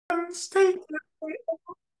Stay.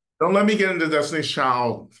 Don't let me get into Destiny's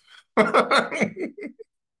Child. Caught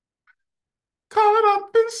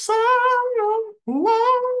up in sorrow,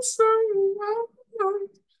 lost and alone.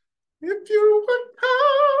 If you would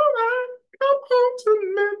come home to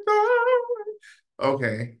me, darling.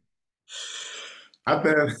 Okay, I've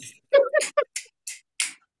been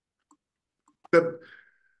the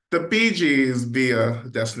the Bee Gees via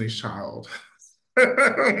Destiny's Child.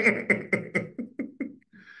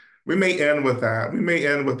 We may end with that. We may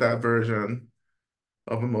end with that version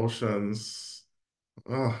of emotions.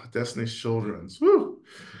 Oh, Destiny's Children's. Woo.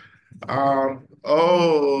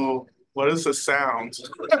 Oh, what is the sound?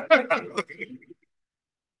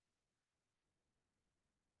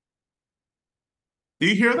 Do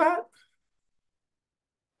you hear that?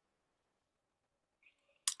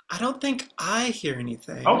 I don't think I hear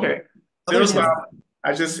anything Okay. other There's than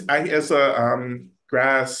I it's a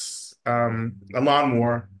grass a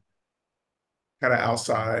lawnmower kind of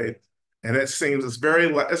outside, and it seems it's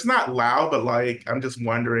it's not loud, but like I'm just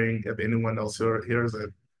wondering if anyone else hears it.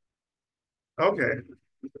 Okay.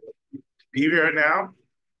 Do you hear it now?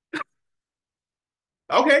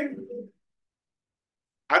 Okay.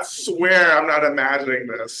 I swear I'm not imagining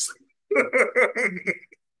this.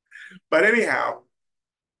 But anyhow,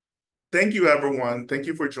 thank you everyone. Thank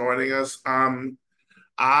you for joining us. I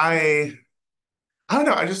I don't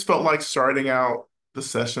know, I just felt like starting out the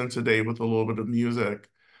session today with a little bit of music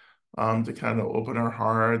to kind of open our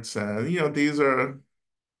hearts. And these are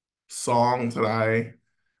songs that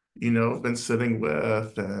have been sitting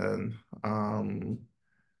with um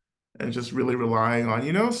and just really relying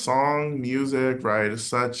on, song, music, right, is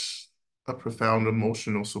such a profound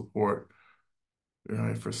emotional support,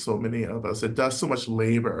 right, for so many of us. It does so much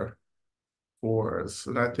labor for us.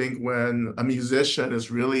 And I think when a musician is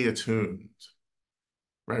really attuned,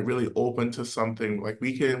 right, really open to something, like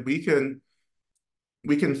we can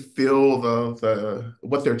feel the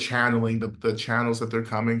what they're channeling, the channels that they're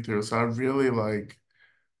coming through. So I really like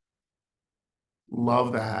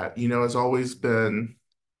love that. It's always been,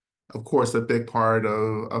 of course, a big part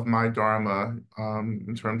of my dharma,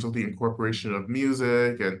 in terms of the incorporation of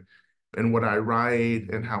music and what I write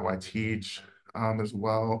and how I teach, as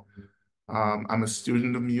well. I'm a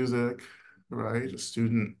student of music, right? A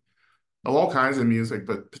student of all kinds of music,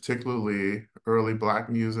 but particularly early Black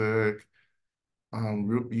music,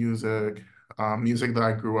 root music, music that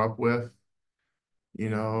I grew up with, you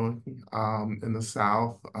know, in the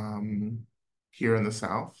South, here in the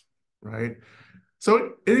South, right?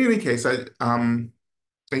 So in any case, again,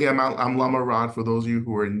 I'm Lama Rod. For those of you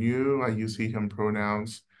who are new, I use he, him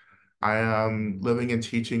pronouns. I am living and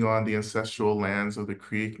teaching on the ancestral lands of the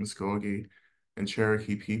Creek, Muskogee, and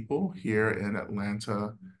Cherokee people here in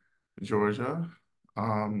Atlanta, Georgia.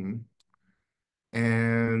 Um,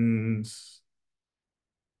 and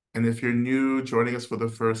and if you're new, joining us for the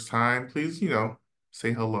first time, please,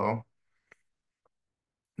 say hello.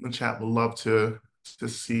 The chat would love to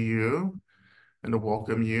see you and to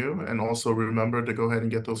welcome you. And also remember to go ahead and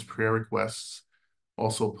get those prayer requests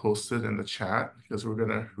also posted in the chat, because we're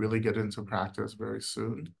gonna really get into practice very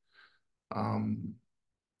soon. Um,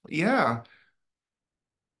 yeah,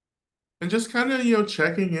 and just kind of,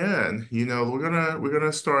 checking in. We're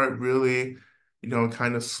gonna start really,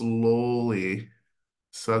 kind of slowly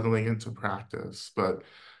settling into practice. But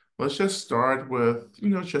let's just start with,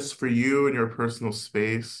 just for you and your personal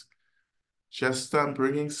space, just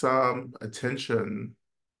bringing some attention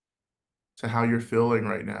to how you're feeling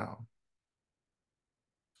right now,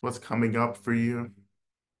 what's coming up for you.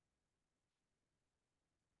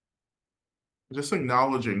 Just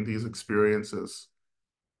acknowledging these experiences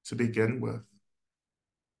to begin with.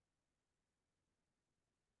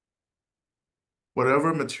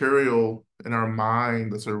 Whatever material in our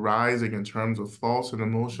mind that's arising in terms of thoughts and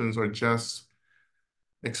emotions are just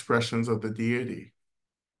expressions of the deity,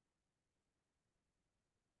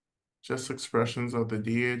 just expressions of the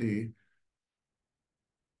deity.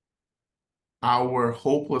 Our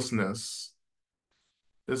hopelessness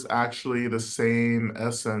is actually the same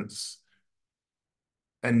essence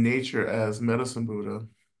and nature as Medicine Buddha,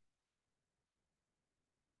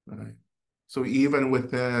 right? So even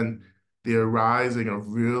within the arising of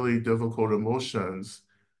really difficult emotions,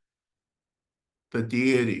 the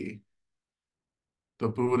deity, the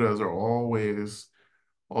Buddhas are always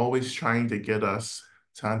trying to get us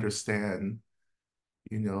to understand,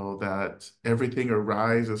 that everything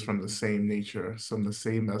arises from the same nature, from the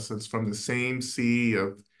same essence, from the same sea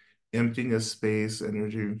of emptiness, space,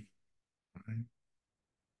 energy, right?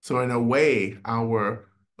 So in a way, our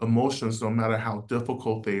emotions, no matter how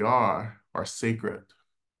difficult they are sacred.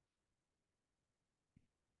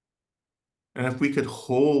 And if we could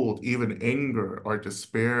hold even anger or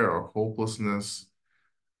despair or hopelessness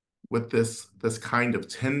with this kind of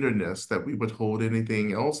tenderness that we would hold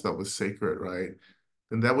anything else that was sacred, right?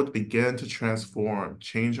 Then that would begin to transform,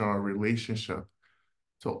 change our relationship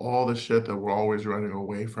to all the shit that we're always running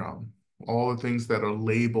away from. All the things that are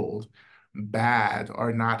labeled bad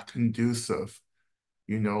are not conducive,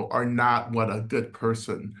 are not what a good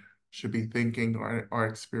person should be thinking or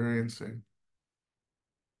experiencing.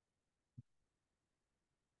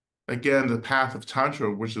 Again, the path of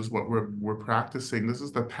Tantra, which is what we're practicing, this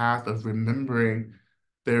is the path of remembering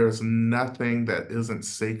there's nothing that isn't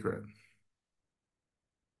sacred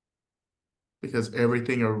because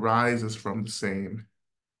everything arises from the same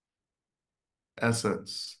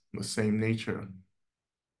essence, the same nature.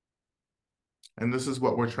 And this is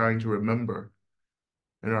what we're trying to remember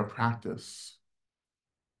in our practice.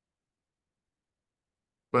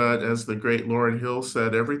 But as the great Lauryn Hill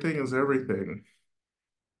said, everything is everything.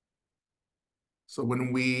 So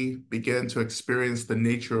when we begin to experience the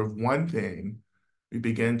nature of one thing, we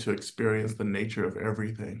begin to experience the nature of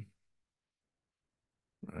everything.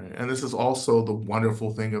 Right? And this is also the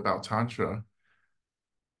wonderful thing about Tantra,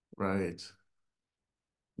 right?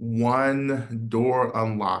 One door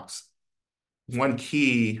unlocks, one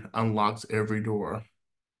key unlocks every door.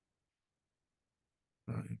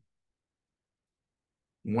 Right?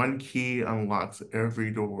 One key unlocks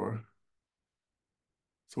every door.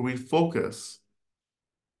 So we focus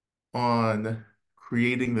on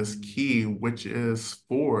creating this key, which is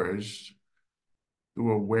forged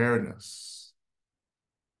through awareness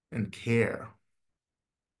and care.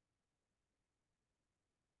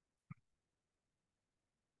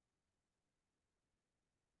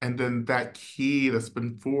 And then that key that's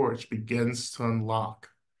been forged begins to unlock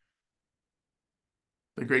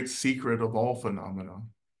the great secret of all phenomena.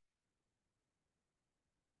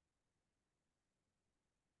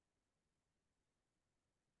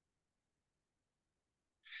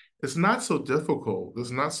 It's not so difficult.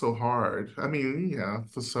 It's not so hard. I mean, yeah,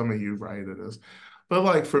 for some of you, right, it is. But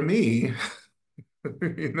like for me,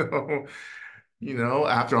 you know,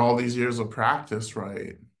 after all these years of practice,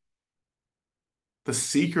 right, the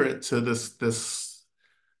secret to this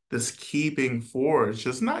keeping forged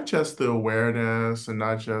is not just the awareness and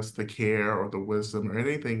not just the care or the wisdom or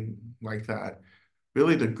anything like that.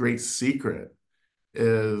 Really, the great secret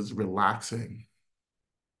is relaxing,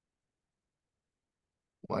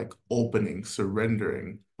 like opening,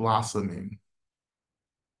 surrendering, blossoming,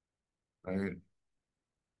 right?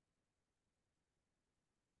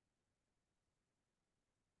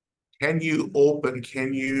 Can you open?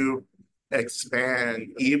 Can you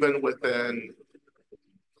expand even within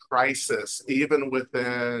crisis, even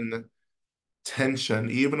within tension,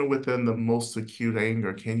 even within the most acute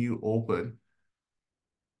anger? Can you open,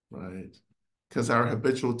 right? Because our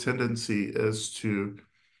habitual tendency is to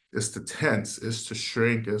tense, is to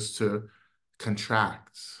shrink, is to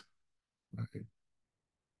contract, right?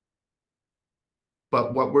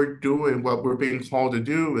 But what we're doing, what we're being called to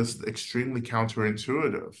do is extremely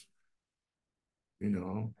counterintuitive, you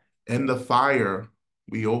know. In the fire,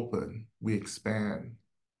 we open, we expand,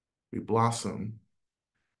 we blossom.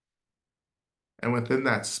 And within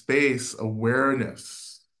that space,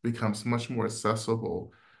 awareness becomes much more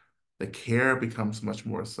accessible. The care becomes much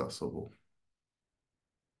more accessible.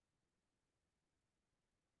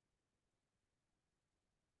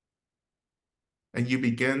 And you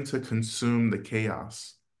begin to consume the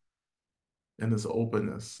chaos in this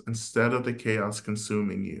openness instead of the chaos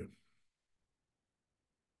consuming you,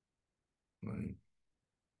 right?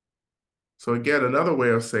 So again, another way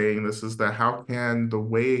of saying this is that how can the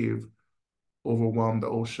wave overwhelm the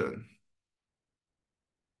ocean,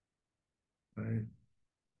 right?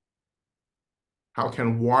 How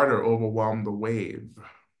can water overwhelm the wave?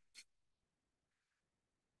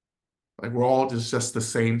 Like we're all just the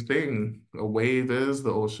same thing. A wave is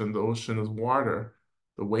the ocean is water,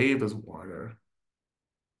 the wave is water.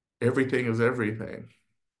 Everything is everything,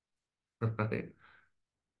 right?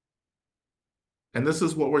 And this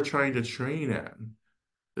is what we're trying to train in.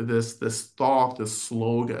 This thought, this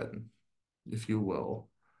slogan, if you will,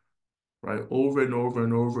 right? Over and over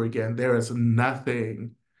and over again, there is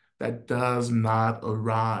nothing that does not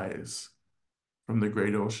arise from the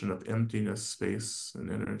great ocean of emptiness, space,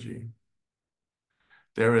 and energy.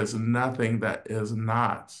 There is nothing that is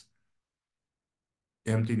not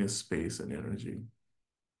emptiness, space, and energy.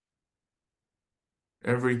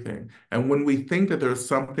 Everything. And when we think that there's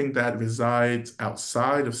something that resides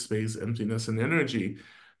outside of space, emptiness, and energy,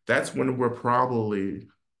 that's when we're probably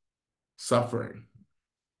suffering,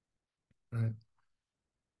 right?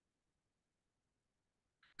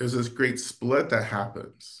 there's this great split that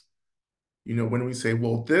happens. When we say,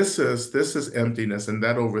 well, this is emptiness and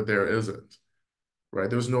that over there isn't, right?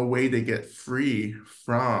 There's no way to get free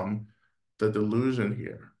from the delusion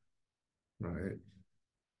here, right?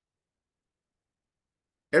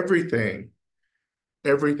 Everything,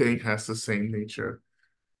 everything has the same nature.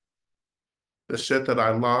 The shit that I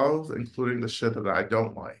love, including the shit that I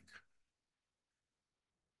don't like,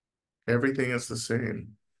 everything is the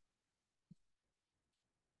same.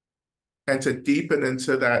 And to deepen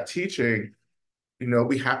into that teaching,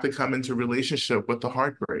 we have to come into relationship with the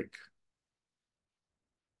heartbreak.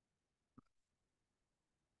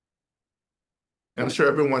 And I'm sure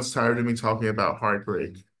everyone's tired of me talking about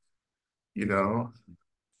heartbreak, you know,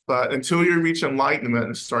 but until you reach enlightenment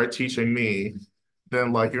and start teaching me,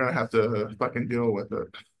 then like you're gonna have to fucking deal with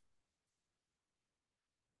it.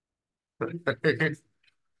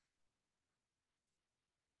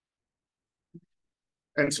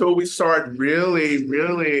 Until we start really,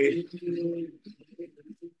 really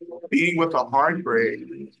being with a heartbreak,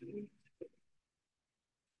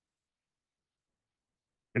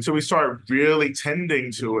 until we start really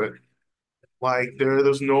tending to it, like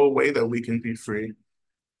there's no way that we can be free.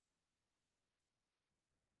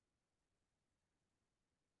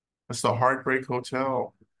 It's the Heartbreak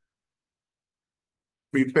Hotel.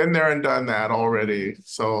 We've been there and done that already.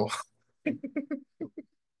 So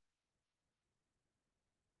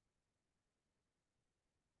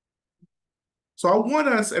I want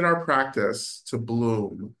us in our practice to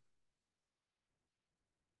bloom.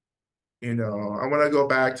 I want to go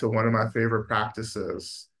back to one of my favorite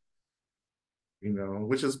practices,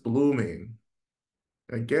 which is blooming.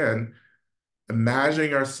 Again,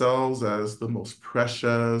 imagining ourselves as the most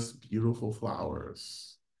precious, beautiful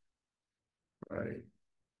flowers, right?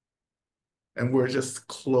 And we're just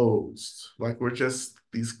closed, like we're just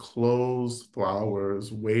these closed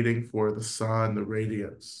flowers waiting for the sun, the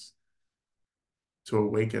radiance to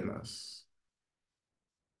awaken us.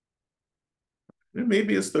 And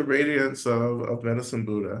maybe it's the radiance of Medicine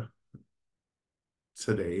Buddha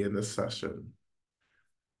today in this session.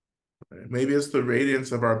 Right? Maybe it's the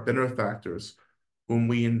radiance of our benefactors whom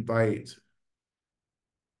we invite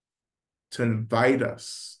to invite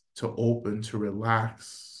us to open, to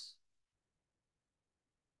relax,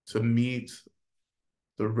 to meet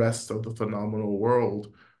the rest of the phenomenal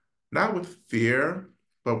world, not with fear,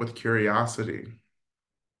 but with curiosity,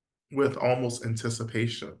 with almost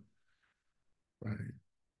anticipation, right?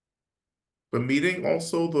 But meeting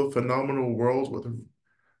also the phenomenal world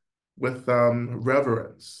with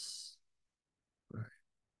reverence, right?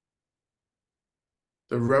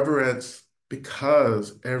 The reverence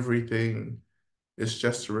because everything is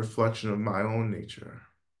just a reflection of my own nature,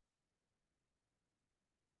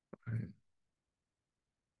 right?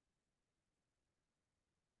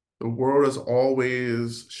 The world is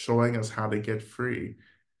always showing us how to get free,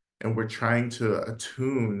 and we're trying to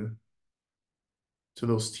attune to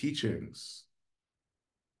those teachings,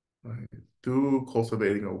 right? Through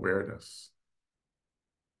cultivating awareness,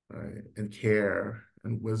 right? And care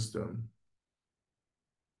and wisdom,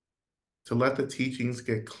 to let the teachings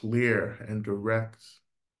get clear and direct.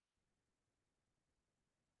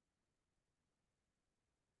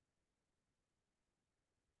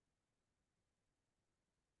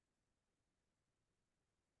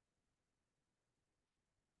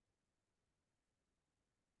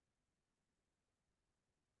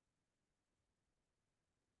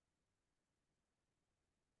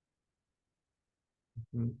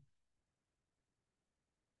 And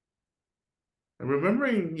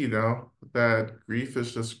remembering, that grief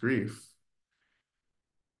is just grief,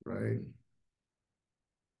 right?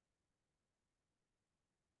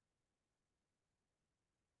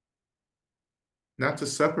 Not to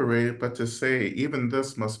separate, but to say, even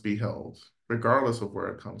this must be held, regardless of where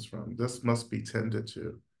it comes from. This must be tended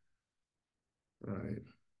to, right?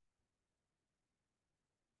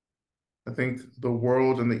 I think the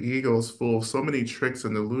world and the ego is full of so many tricks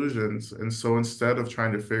and illusions. And so instead of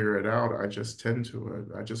trying to figure it out, I just tend to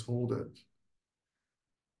it. I just hold it.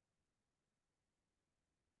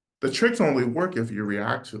 The tricks only work if you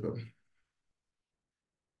react to them.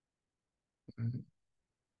 Mhm.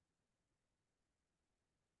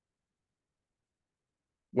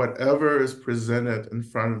 Whatever is presented in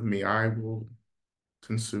front of me, I will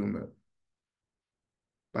consume it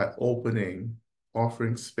by opening,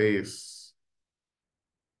 offering space,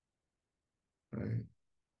 right?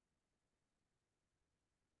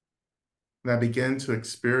 And I begin to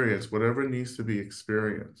experience whatever needs to be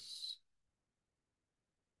experienced.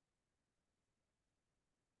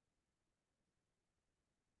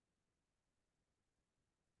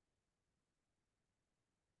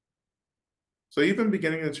 So even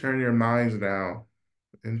beginning to turn your minds now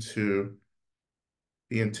into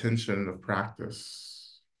the intention of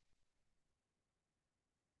practice.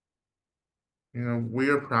 We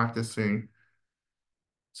are practicing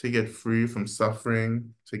to get free from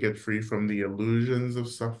suffering, to get free from the illusions of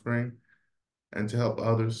suffering, and to help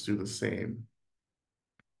others do the same.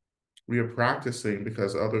 We are practicing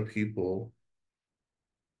because other people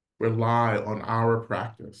rely on our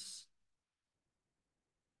practice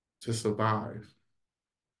to survive.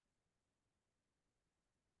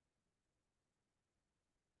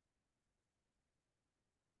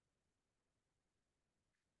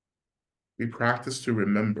 We practice to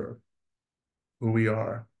remember who we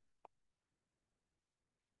are.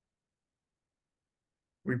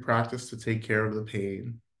 We practice to take care of the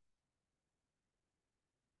pain.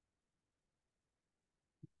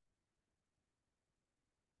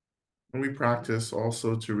 And we practice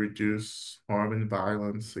also to reduce harm and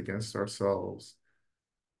violence against ourselves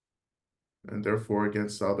and therefore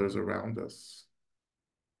against others around us.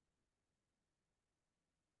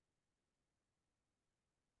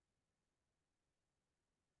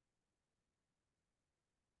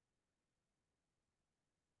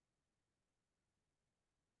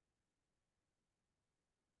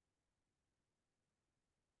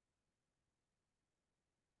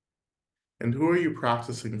 And who are you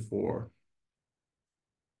practicing for?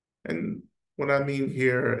 And what I mean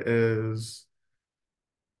here is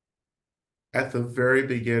at the very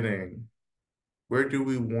beginning, where do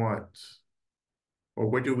we want or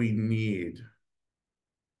where do we need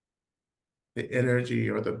the energy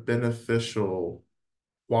or the beneficial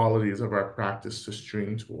qualities of our practice to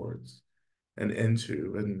stream towards and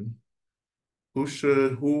into? And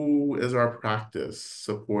who is our practice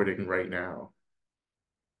supporting right now?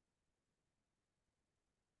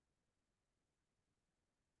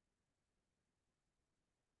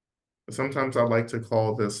 Sometimes I like to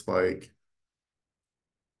call this like,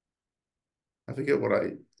 I forget what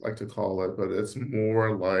I like to call it, but it's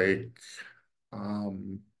more like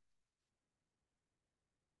um,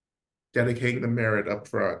 dedicating the merit up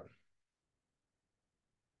front,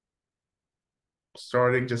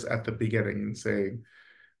 starting just at the beginning and saying,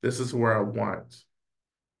 this is where I want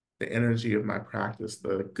the energy of my practice,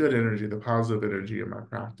 the good energy, the positive energy of my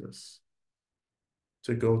practice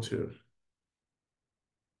to go to.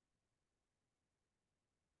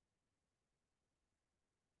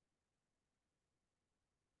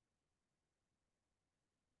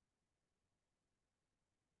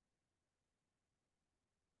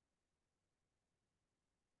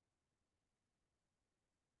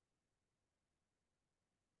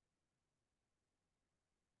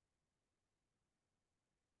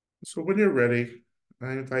 So when you're ready,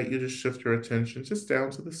 I invite you to shift your attention just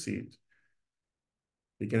down to the seat,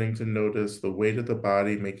 beginning to notice the weight of the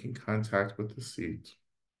body making contact with the seat.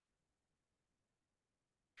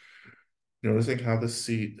 Noticing how the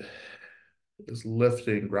seat is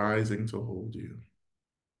lifting, rising to hold you.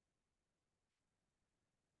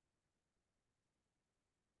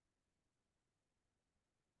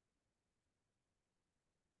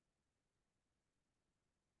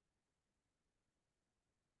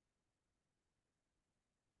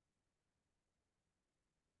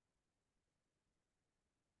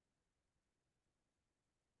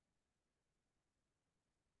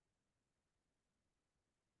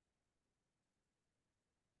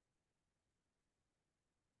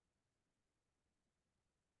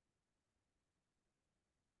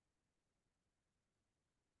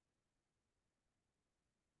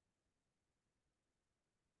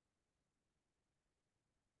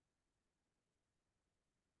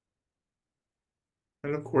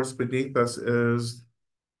 And of course, beneath us is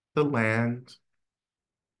the land,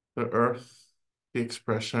 the earth, the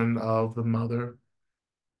expression of the mother,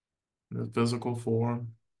 the physical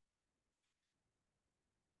form.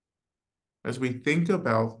 As we think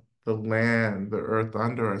about the land, the earth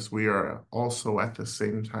under us, we are also at the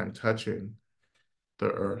same time touching the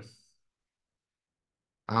earth.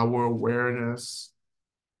 Our awareness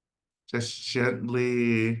just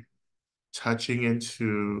gently touching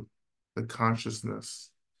into the consciousness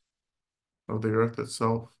of the earth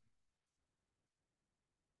itself.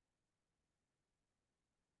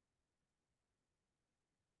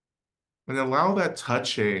 And allow that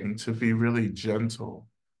touching to be really gentle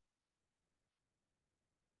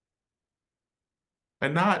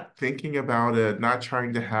and not thinking about it, not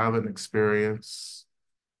trying to have an experience,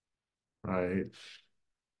 right?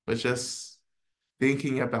 But just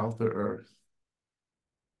thinking about the earth,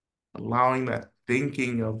 allowing that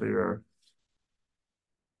thinking of the earth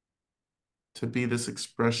to be this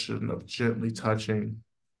expression of gently touching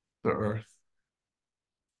the earth.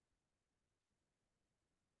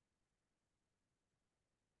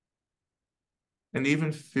 and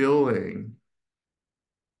even feeling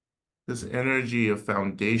this energy of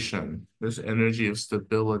foundation, this energy of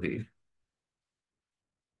stability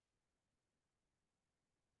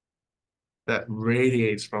that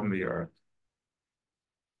radiates from the earth.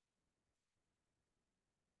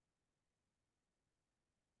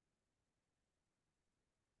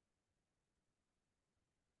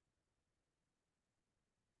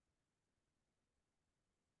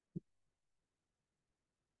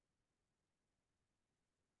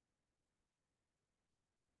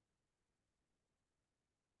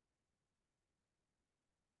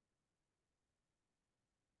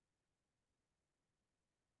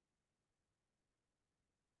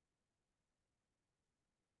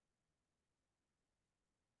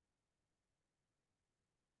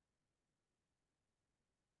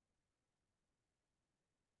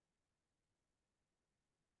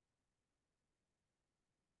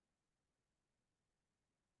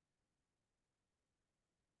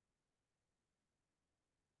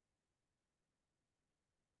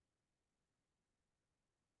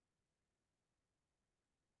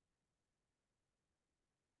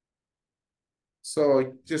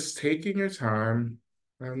 So just taking your time,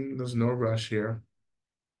 and there's no rush here,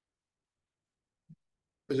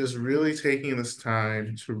 but just really taking this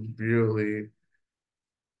time to really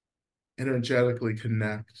energetically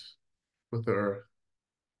connect with the earth.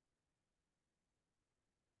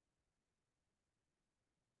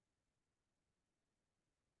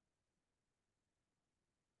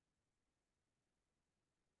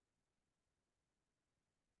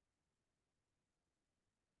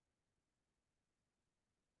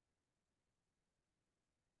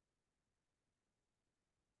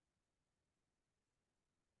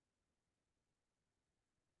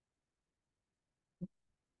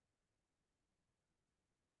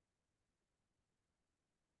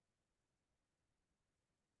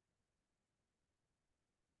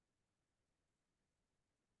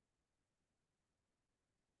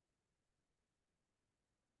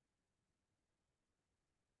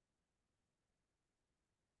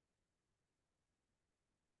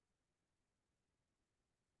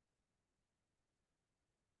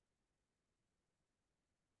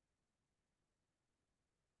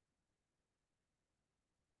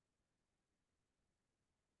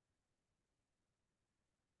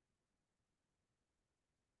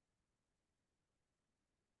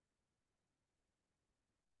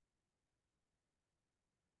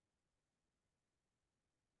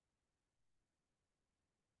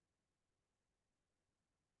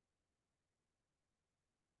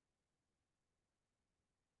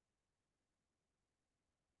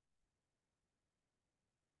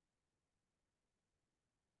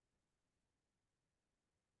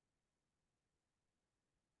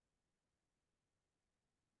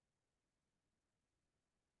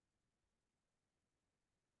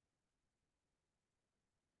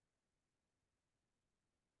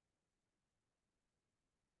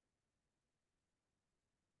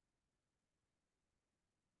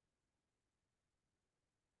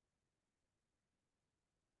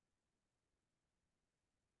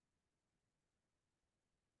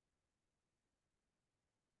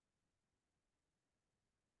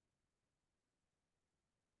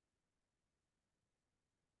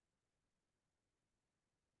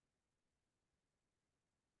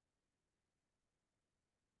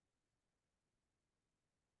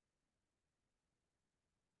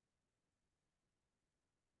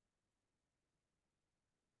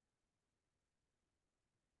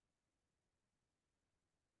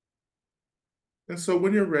 And so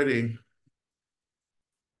when you're ready,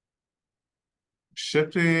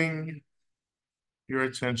 shifting your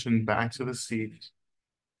attention back to the seat,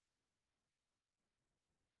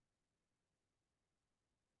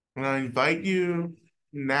 and I invite you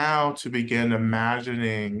now to begin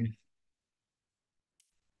imagining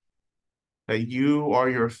that you are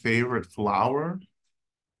your favorite flower,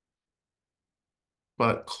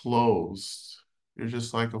 but closed. You're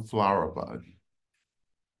just like a flower bud.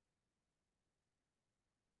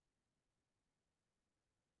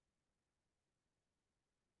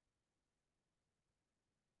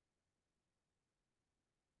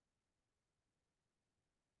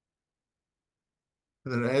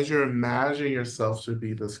 And then as you're imagining yourself to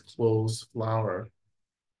be this closed flower,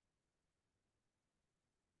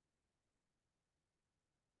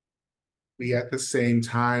 we at the same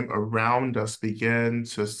time around us begin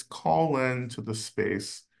to call into the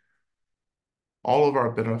space all of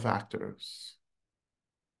our benefactors,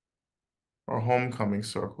 our homecoming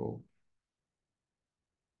circle,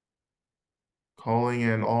 calling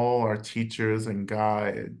in all our teachers and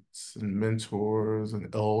guides and mentors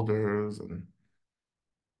and elders and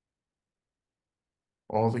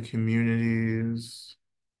all the communities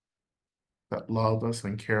that love us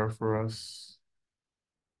and care for us,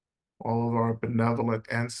 all of our benevolent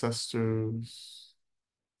ancestors,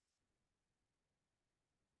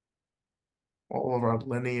 all of our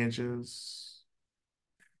lineages,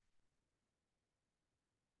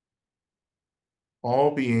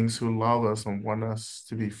 all beings who love us and want us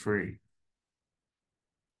to be free.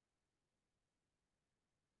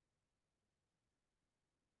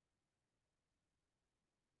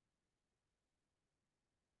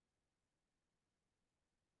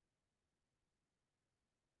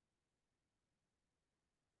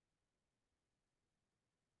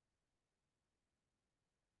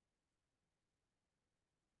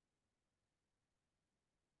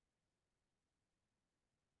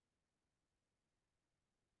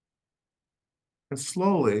 And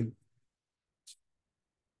slowly,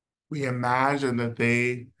 we imagine that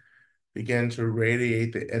they begin to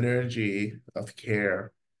radiate the energy of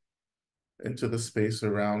care into the space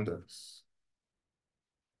around us,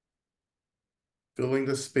 filling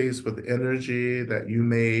the space with energy that you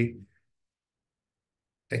may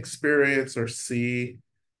experience or see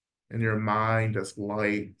in your mind as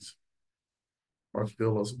light or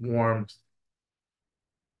feel as warmth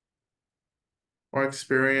or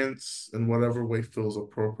experience in whatever way feels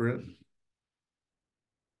appropriate.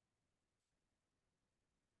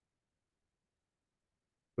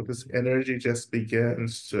 But this energy just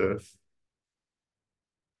begins to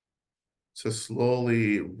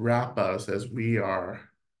slowly wrap us as we are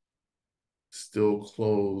still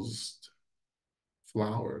closed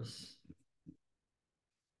flowers.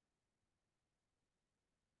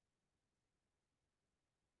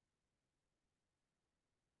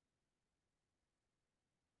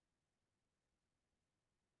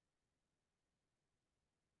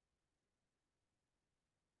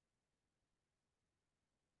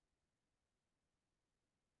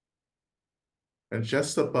 And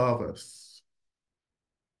just above us,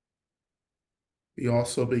 we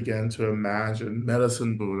also begin to imagine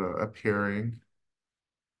Medicine Buddha appearing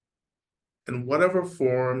in whatever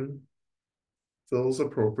form feels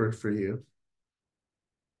appropriate for you,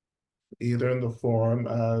 either in the form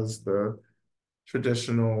as the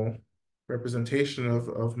traditional representation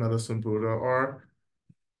of Medicine Buddha or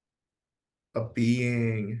a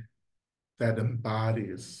being that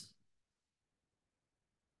embodies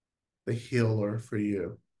the healer for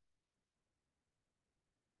you.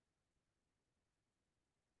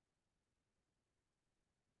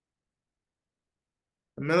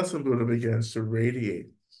 The Medicine Buddha begins to radiate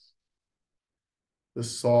the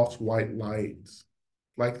soft white light,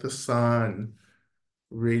 like the sun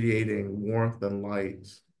radiating warmth and light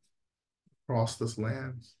across this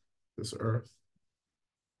land, this earth.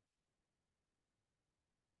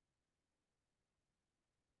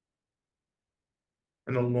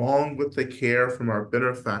 And along with the care from our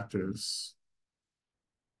benefactors,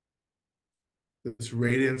 this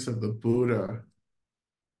radiance of the Buddha,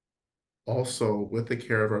 also with the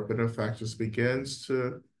care of our benefactors, begins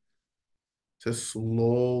to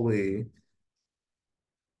slowly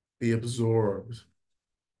be absorbed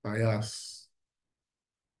by us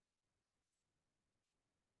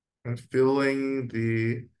and feeling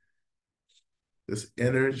this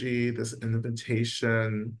energy, this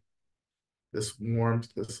invitation, this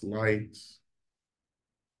warmth, this light.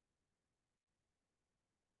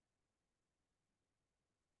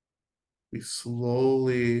 We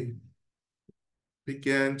slowly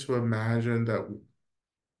begin to imagine that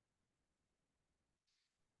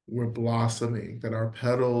we're blossoming, that our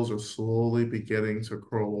petals are slowly beginning to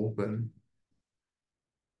curl open.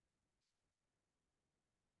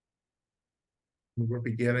 We're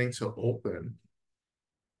beginning to open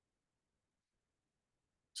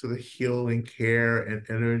to the healing care and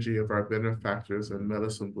energy of our benefactors and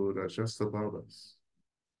Medicine Buddha just above us.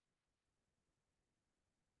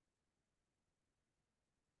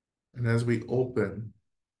 And as we open,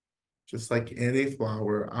 just like any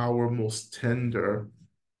flower, our most tender,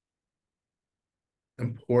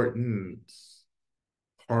 important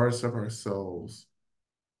parts of ourselves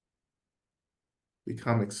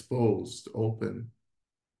become exposed, open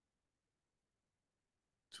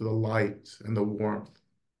to the light and the warmth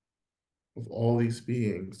of all these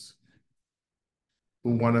beings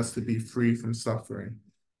who want us to be free from suffering.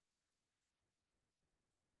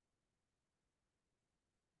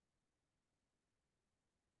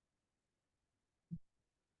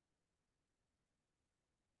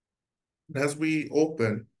 And as we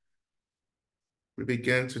open, we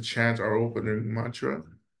begin to chant our opening mantra,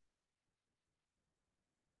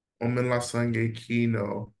 Omen La Sange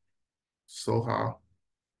Kino Soha.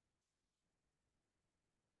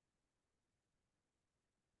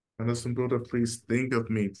 Medicine Buddha, please think of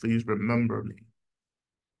me. Please remember me.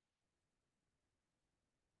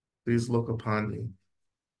 Please look upon me.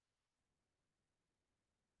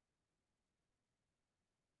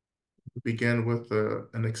 We begin with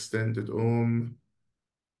an extended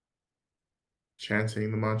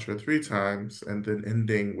chanting the mantra 3 times, and then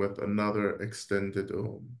ending with another extended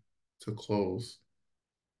to close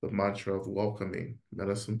the mantra of welcoming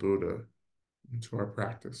Medicine Buddha into our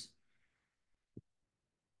practice.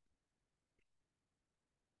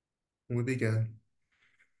 We begin.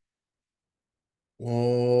 Om.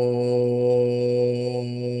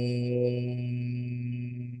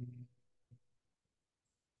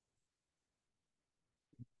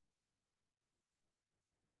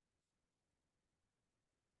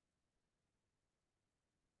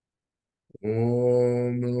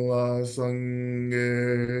 Om la sange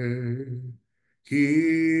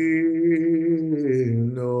kino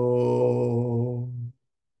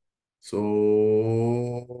so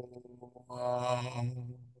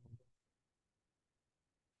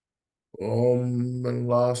Om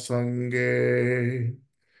la sange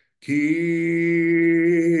kino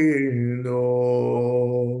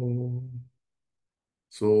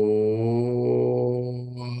so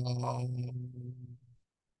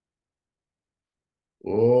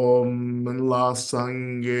Om la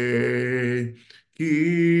sange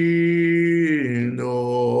kino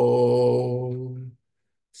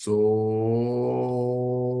so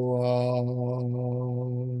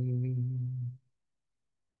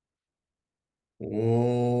Om.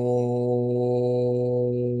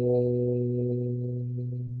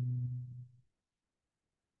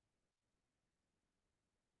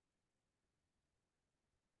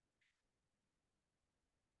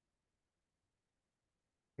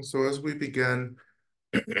 So as we begin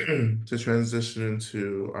to transition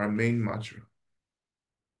into our main mantra,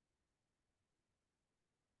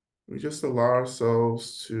 we just allow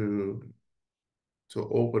ourselves to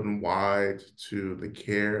open wide to the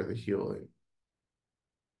care, the healing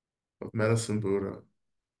of Medicine Buddha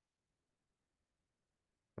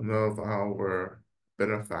and of our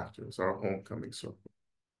benefactors, our homecoming circle.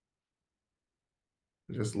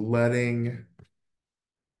 Just letting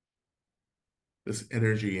this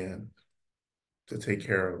energy in to take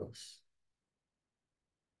care of us.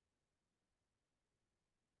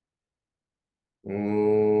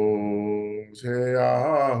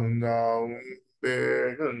 태양나온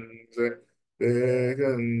백은세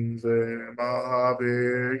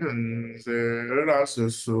마백은세 라스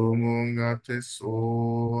수문가테소아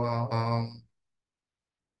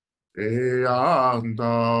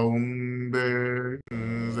태양나온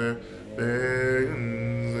백은세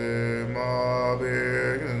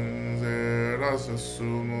마백은세 라스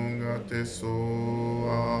수문가테소아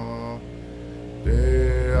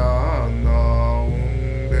대한나온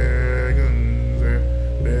백은세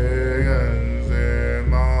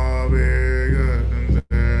마백은세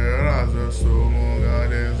라서 수무가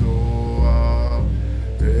되소아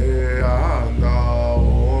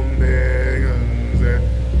대한나온 백은세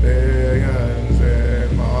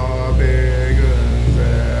마백은세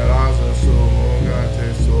라서 수무가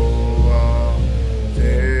되소아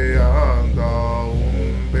대한나온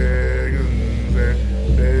백은세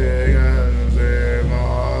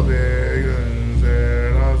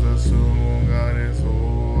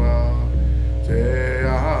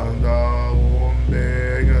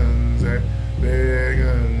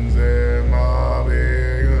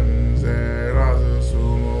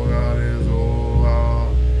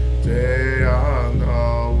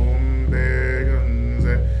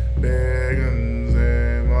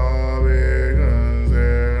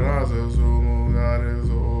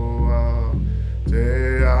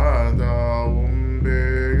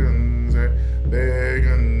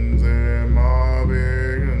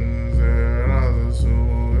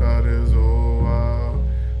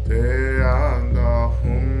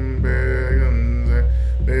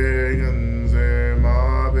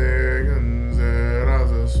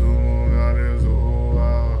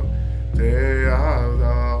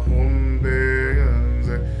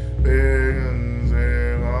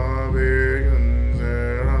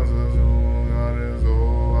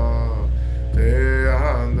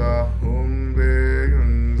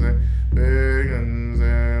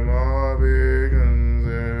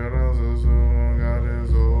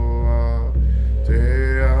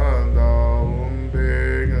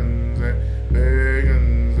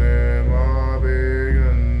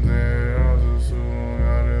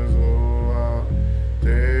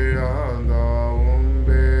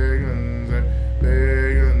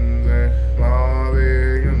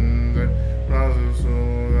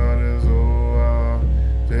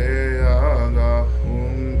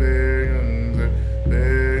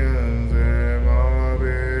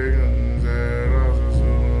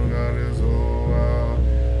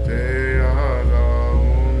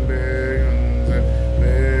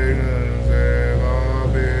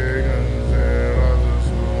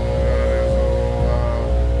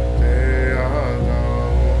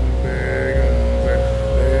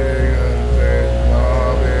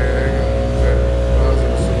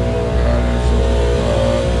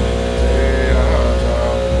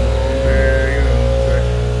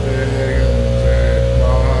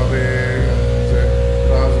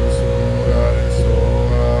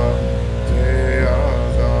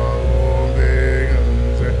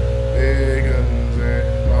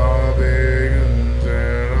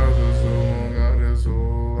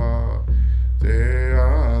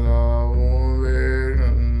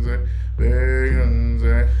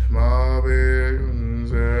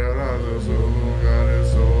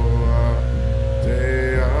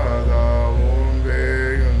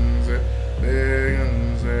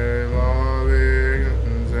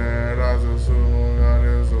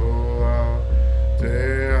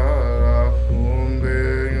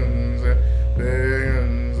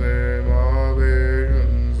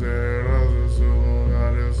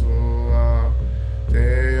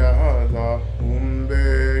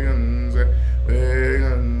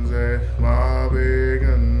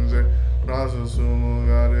raza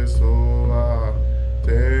sumugare soa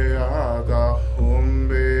te ada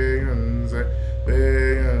begenze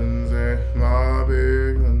begenze ma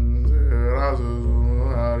begenze raza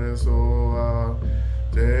sumugare soa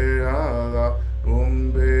te ada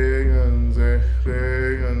begenze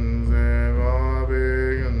begenze ma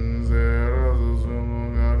begenze raza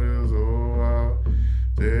sumugare soa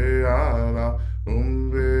te ada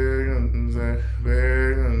begenze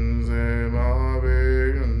begenze ma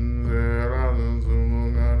begenze raza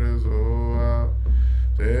sumugare soa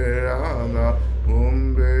te ada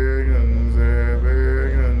begenze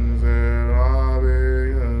begenze ma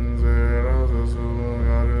begenze raza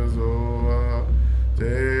sumugare soa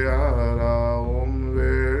te ada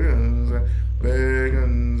begenze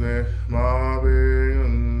begenze ma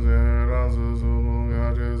begenze raza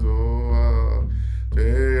sumugare soa te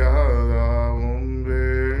ada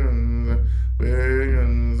begenze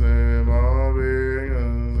begenze ma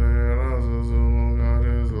begenze raza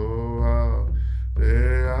sumugare soa te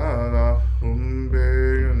ada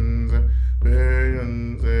begenze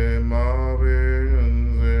begenze ma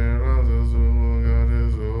begenze raza sumugare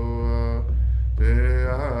soa te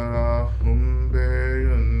ada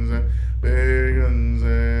begenze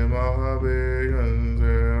begenze ma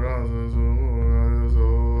begenze raza sumugare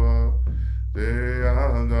soa te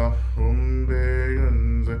ada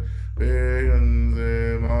begenze begenze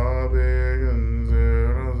ma begenze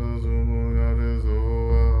raza sumugare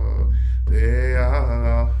soa te ada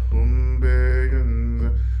begenze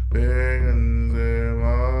begenze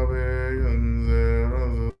ma begenze raza sumugare soa te ada begenze begenze ma begenze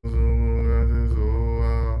raza sumugare soa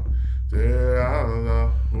te ada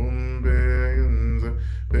begenze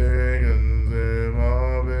begenze ma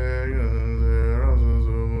begenze raza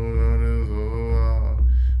sumugare soa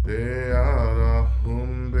te ada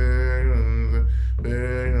begenze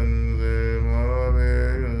begenze ma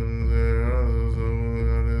begenze raza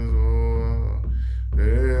sumugare soa te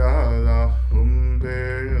ada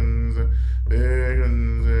begenze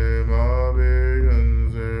begenze ma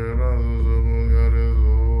begenze raza sumugare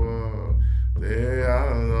soa te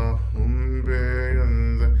ada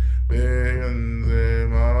begenze begenze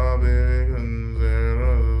ma begenze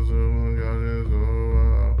raza sumugare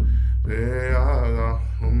soa te ada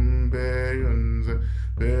begenze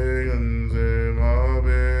begenze ma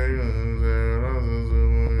begenze raza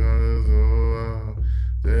sumugare soa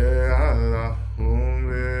te ada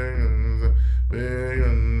begenze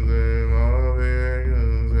begenze ma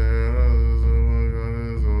begenze raza sumugare soa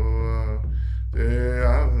te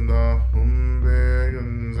ada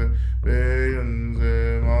begenze begenze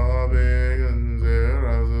ma begenze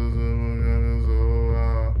raza sumugare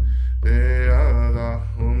soa te ada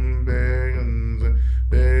begenze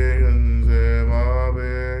begenze ma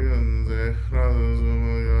begenze raza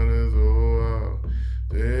sumugare soa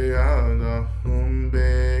te ada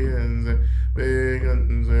begenze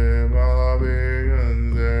begenze ma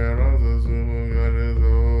begenze raza sumugare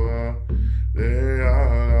soa te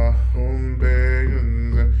ada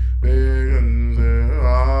begenze begenze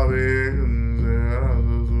ma begenze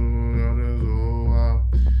raza sumugare soa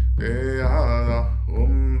te ada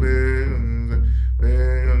begenze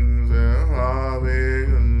begenze ma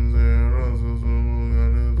begenze raza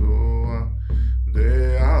sumugare soa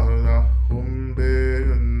te ada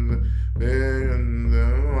begenze begenze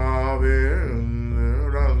ma begenze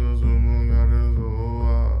raza sumugare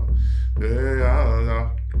soa te ada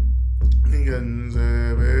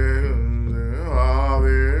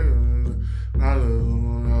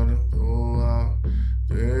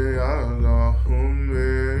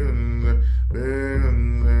begenze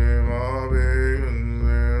begenze ma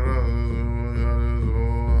begenze raza sumugare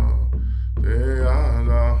soa te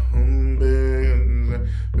ada begenze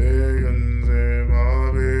begenze ma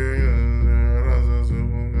begenze raza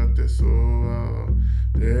sumugare soa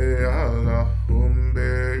te ada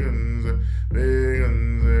begenze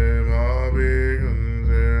begenze ma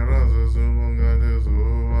begenze raza sumugare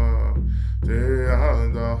soa te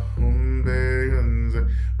ada begenze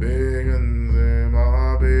begenze ma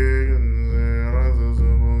begenze raza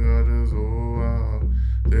sumugare soa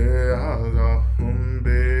te ada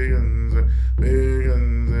begenze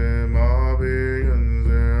begenze ma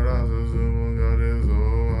begenze raza sumugare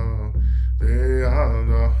soa te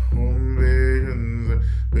ada begenze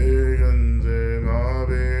begenze ma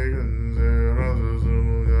begenze raza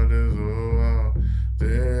sumugare soa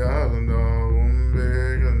te ada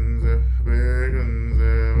begenze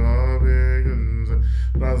begenze ma begenze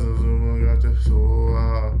raza sumugare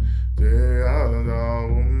soa te ada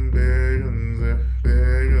begenze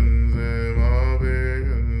begenze ma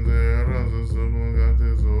begenze raza sumugare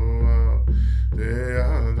soa te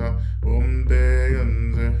ada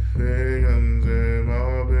begenze begenze ma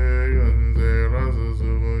begenze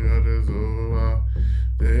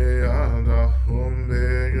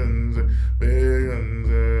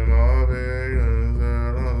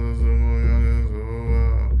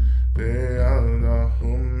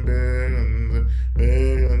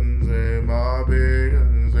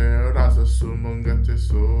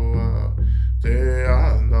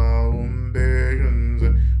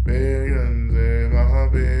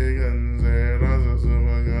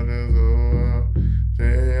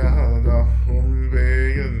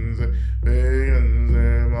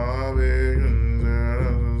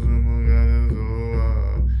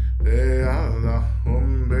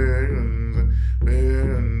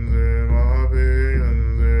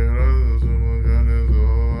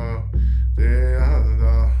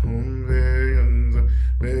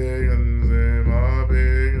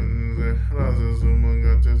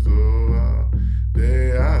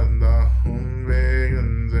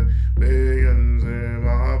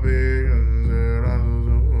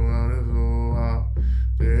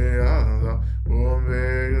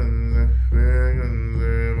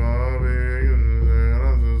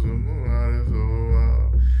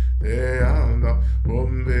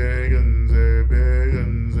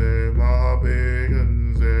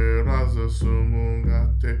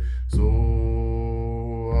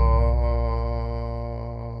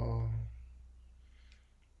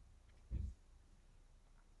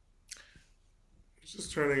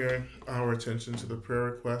Just turning our attention to the prayer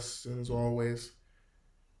requests, and as always,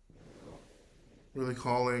 really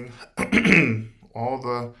calling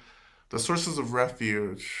all the sources of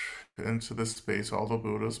refuge into this space, all the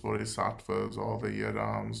Buddhas, Bodhisattvas, all the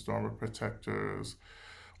Yadams, Dharma protectors,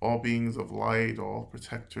 all beings of light, all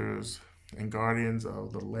protectors and guardians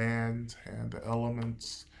of the land and the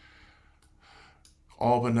elements,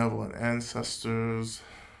 all benevolent ancestors.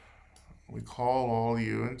 We call all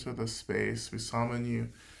you into this space. We summon you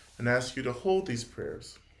and ask you to hold these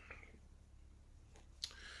prayers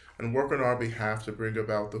and work on our behalf to bring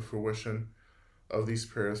about the fruition of these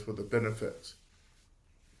prayers for the benefit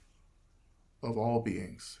of all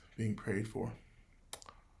beings being prayed for.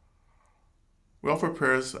 We offer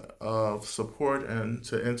prayers of support and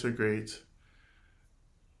to integrate,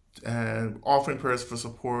 and offering prayers for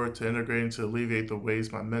support to integrate and to alleviate the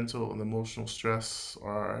ways my mental and emotional stress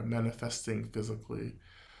are manifesting physically.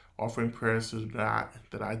 Offering prayers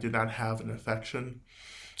that I do not have an infection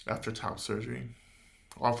after top surgery.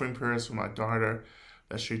 Offering prayers for my daughter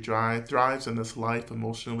that she thrives in this life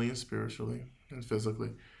emotionally and spiritually and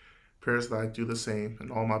physically. Prayers that I do the same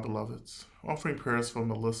and all my beloveds. Offering prayers for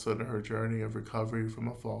Melissa and her journey of recovery from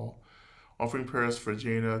a fall. Offering prayers for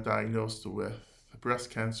Gina, diagnosed with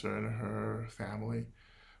breast cancer, and her family.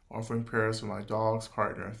 Offering prayers for my dog's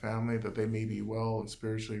partner and family that they may be well and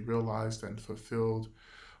spiritually realized and fulfilled.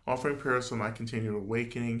 Offering prayers for my continued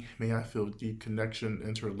awakening. May I feel deep connection,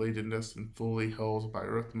 interrelatedness, and fully held by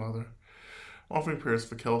Earth Mother. Offering prayers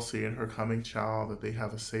for Kelsey and her coming child that they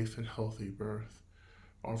have a safe and healthy birth.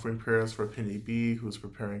 Offering prayers for Penny B, who is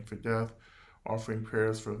preparing for death. Offering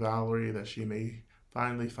prayers for Valerie that she may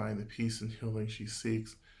finally find the peace and healing she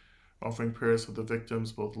seeks. Offering prayers for the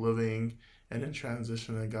victims, both living and in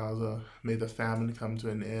transition in Gaza. May the famine come to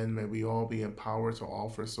an end. May we all be empowered to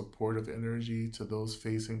offer supportive energy to those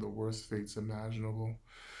facing the worst fates imaginable.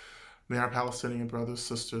 May our Palestinian brothers,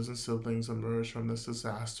 sisters, and siblings emerge from this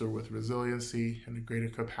disaster with resiliency and a greater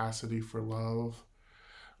capacity for love.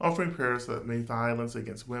 Offering prayers that may violence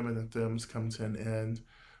against women and femmes come to an end.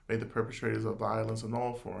 May the perpetrators of violence in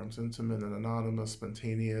all forms, intimate and anonymous,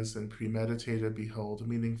 spontaneous and premeditated, be held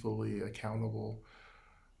meaningfully accountable.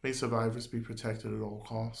 May survivors be protected at all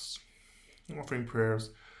costs. Offering prayers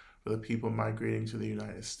for the people migrating to the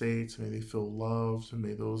United States. May they feel loved, and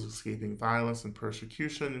may those escaping violence and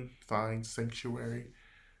persecution find sanctuary.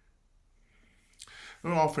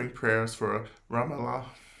 And offering prayers for Ramallah,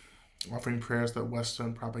 offering prayers that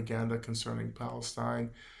Western propaganda concerning Palestine,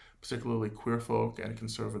 particularly queer folk and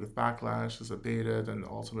conservative backlash, is abated and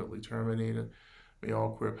ultimately terminated. May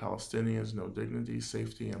all queer Palestinians know dignity,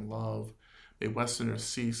 safety, and love. May Westerners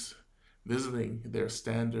cease visiting their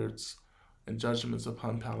standards and judgments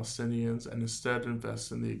upon Palestinians and instead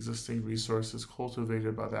invest in the existing resources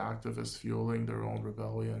cultivated by the activists fueling their own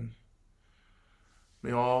rebellion.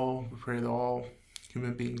 We pray that all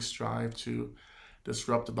human beings strive to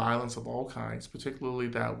disrupt violence of all kinds, particularly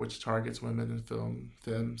that which targets women and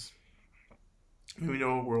femmes. May we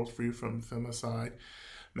know a world free from femicide,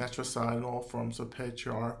 matricide, and all forms of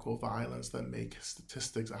patriarchal violence that make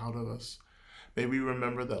statistics out of us. May we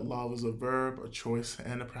remember that love is a verb, a choice,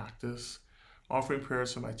 and a practice. Offering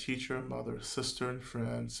prayers for my teacher, mother, sister, and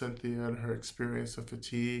friend, Cynthia, and her experience of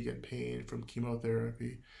fatigue and pain from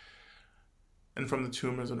chemotherapy and from the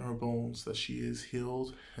tumors in her bones, that she is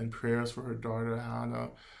healed, and prayers for her daughter,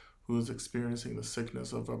 Hannah, who is experiencing the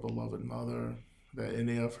sickness of her beloved mother, that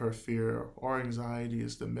any of her fear or anxiety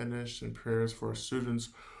is diminished, and prayers for her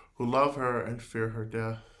students who love her and fear her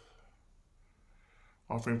death.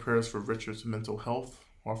 Offering prayers for Richard's mental health,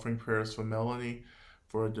 offering prayers for Melanie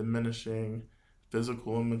for diminishing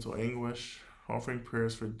physical and mental anguish, offering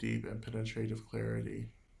prayers for deep and penetrative clarity.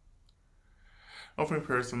 Offering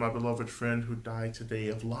prayers for my beloved friend who died today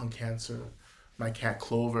of lung cancer, my cat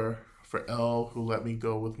Clover, for Elle, who let me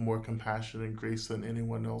go with more compassion and grace than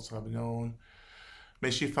anyone else I've known.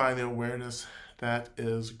 May she find the awareness that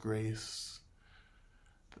is grace.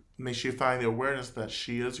 May she find the awareness that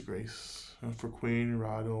she is grace. And for Queen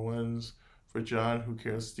Rod Owens, for John, who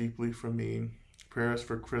cares deeply for me, prayers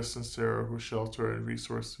for Chris and Sarah, who shelter and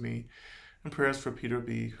resource me, and prayers for Peter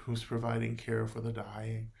B., who's providing care for the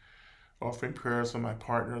dying. Offering prayers for my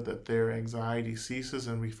partner that their anxiety ceases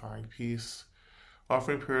and we find peace.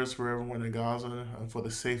 Offering prayers for everyone in Gaza and for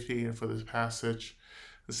the safety and for the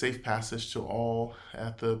safe passage to all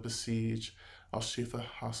at the besieged Al-Shifa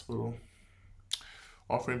Hospital.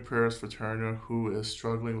 Offering prayers for Turner, who is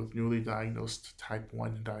struggling with newly diagnosed type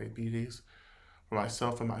 1 diabetes. For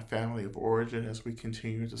myself and my family of origin as we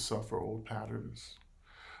continue to suffer old patterns.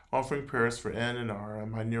 Offering prayers for N and R,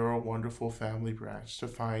 my neuro wonderful family branch, to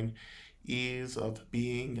find ease of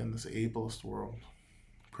being in this ableist world.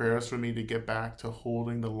 Prayers for me to get back to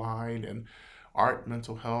holding the line in art,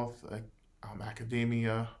 mental health,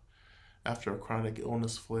 academia, after a chronic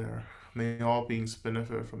illness flare. May all beings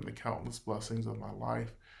benefit from the countless blessings of my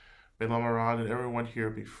life. May Lama Rod and everyone here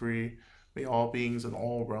be free. May all beings in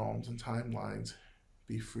all realms and timelines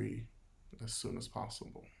be free as soon as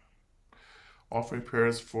possible. Offering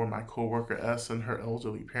prayers for my coworker S and her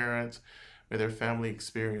elderly parents. May their family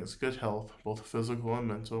experience good health, both physical and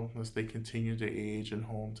mental, as they continue to age and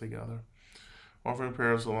home together. Offering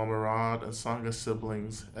prayers to Lama Rod and Sangha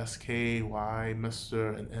siblings SK, Y,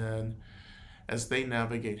 Mr., and N as they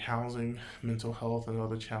navigate housing, mental health, and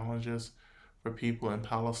other challenges for people in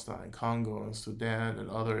Palestine, Congo, and Sudan, and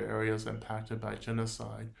other areas impacted by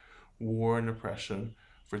genocide, war, and oppression,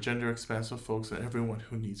 for gender expansive folks and everyone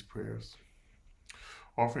who needs prayers.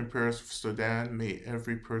 Offering prayers for Sudan, may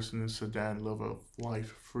every person in Sudan live a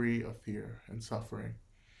life free of fear and suffering.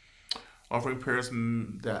 Offering prayers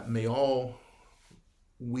that may all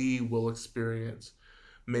we will experience,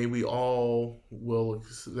 may we all will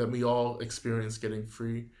that we all experience getting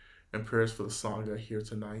free, and prayers for the Sangha here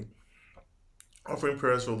tonight. Offering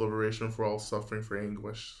prayers for liberation for all suffering for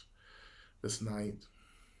anguish this night.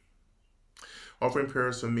 Offering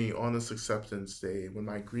prayers for me on this acceptance day when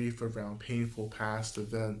my grief around painful past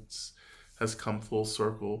events has come full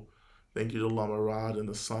circle. Thank you to Lama Rod and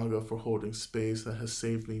the Sangha for holding space that has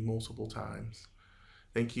saved me multiple times.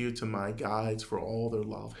 Thank you to my guides for all their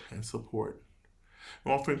love and support.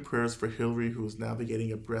 I'm offering prayers for Hillary, who is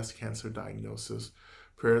navigating a breast cancer diagnosis.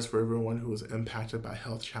 Prayers for everyone who is impacted by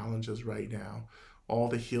health challenges right now. All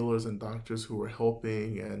the healers and doctors who are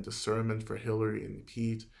helping, and discernment for Hillary and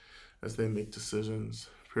Pete as they make decisions.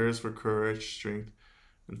 Prayers for courage, strength,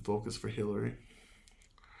 and focus for Hillary.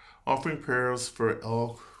 Offering prayers for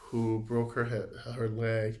Elk, who broke her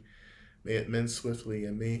leg. May it mend swiftly,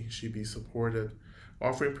 and may she be supported.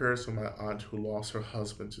 Offering prayers for my aunt who lost her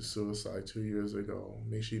husband to suicide 2 years ago.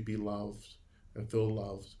 May she be loved and feel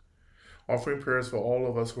loved. Offering prayers for all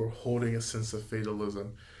of us who are holding a sense of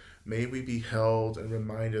fatalism. May we be held and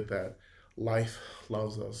reminded that life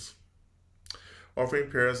loves us. Offering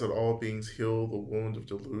prayers that all beings heal the wound of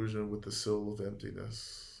delusion with the seal of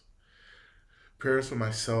emptiness. Prayers for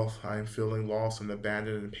myself. I am feeling lost and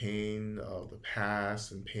abandoned in pain of the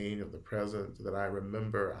past and pain of the present, that I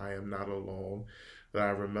remember I am not alone, that I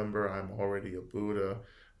remember I'm already a Buddha,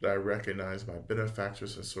 that I recognize my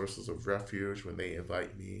benefactors and sources of refuge when they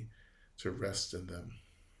invite me to rest in them.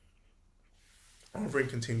 Offering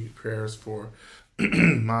continued prayers for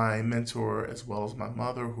my mentor as well as my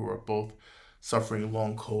mother, who are both suffering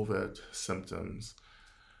long COVID symptoms.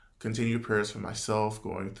 Continued prayers for myself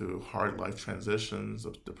going through hard life transitions,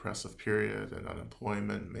 of depressive period, and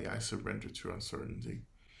unemployment. May I surrender to uncertainty.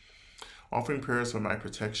 Offering prayers for my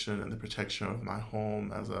protection and the protection of my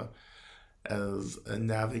home as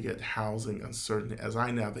navigate housing uncertainty, as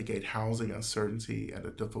I navigate housing uncertainty and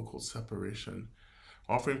a difficult separation.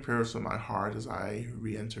 Offering prayers for my heart as I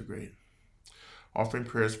reintegrate. Offering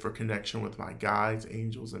prayers for connection with my guides,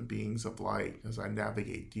 angels, and beings of light as I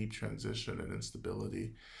navigate deep transition and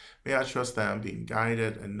instability. May I trust that I'm being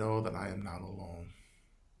guided and know that I am not alone.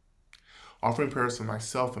 Offering prayers for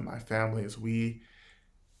myself and my family as we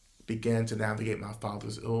began to navigate my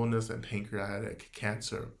father's illness and pancreatic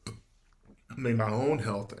cancer. May my own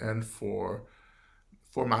health and for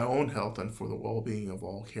my own health and for the well-being of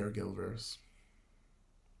all caregivers.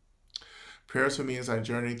 Prayers for me as I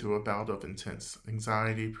journey through a bout of intense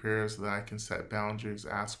anxiety. Prayers that I can set boundaries,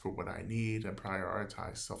 ask for what I need, and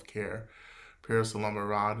prioritize self-care. Prayers to Lama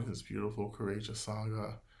Rod and his beautiful, courageous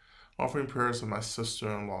Sangha. Offering prayers for my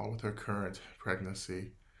sister-in-law with her current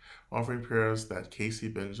pregnancy. Offering prayers that Casey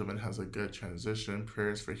Benjamin has a good transition.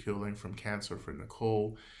 Prayers for healing from cancer for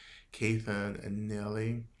Nicole, Kathan, and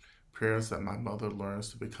Nellie. Prayers that my mother learns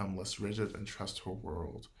to become less rigid and trust her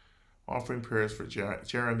world. Offering prayers for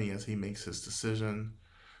Jeremy as he makes his decision.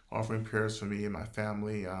 Offering prayers for me and my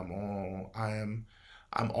family. I'm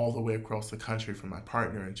all the way across the country from my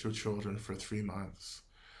partner and 2 children for 3 months.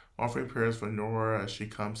 Offering prayers for Nora as she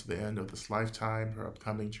comes to the end of this lifetime, her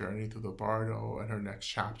upcoming journey through the Bardo and her next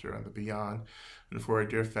chapter and the beyond, and for her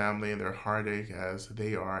dear family and their heartache as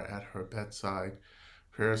they are at her bedside.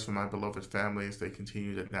 Prayers for my beloved family as they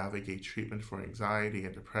continue to navigate treatment for anxiety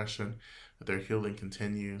and depression, that their healing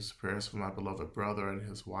continues. Prayers for my beloved brother and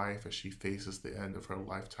his wife as she faces the end of her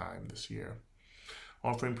lifetime this year.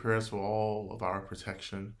 Offering prayers for all of our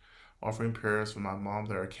protection. Offering prayers for my mom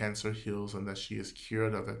that her cancer heals and that she is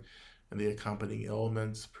cured of it and the accompanying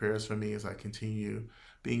ailments. Prayers for me as I continue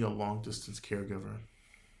being a long distance caregiver,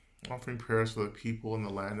 offering prayers for the people in the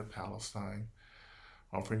land of Palestine,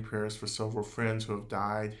 offering prayers for several friends who have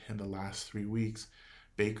died in the last 3 weeks,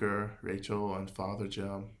 Baker, Rachel, and Father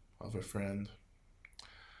Jim of a friend,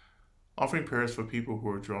 offering prayers for people who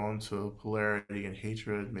are drawn to polarity and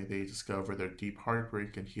hatred. May they discover their deep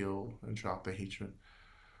heartbreak and heal and drop the hatred.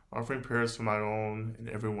 Offering prayers for my own and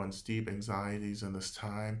everyone's deep anxieties in this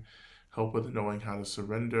time. Help with knowing how to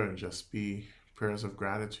surrender and just be. Prayers of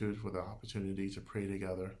gratitude for the opportunity to pray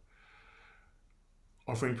together.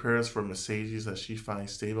 Offering prayers for Mercedes as she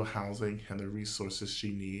finds stable housing and the resources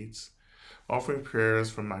she needs. Offering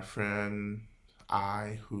prayers for my friend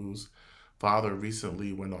whose father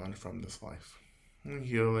recently went on from this life. And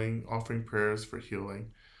healing, offering prayers for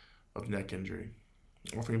healing of neck injury.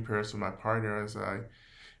 Offering prayers for my partner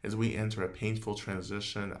as we enter a painful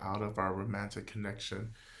transition out of our romantic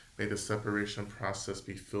connection. May the separation process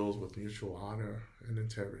be filled with mutual honor and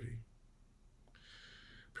integrity.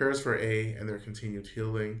 Prayers for A and their continued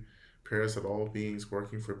healing. Prayers that all beings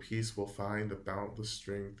working for peace will find the boundless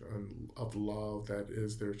strength of love that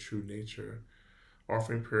is their true nature.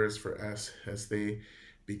 Offering prayers for S as they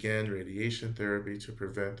begin radiation therapy to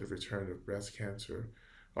prevent the return of breast cancer.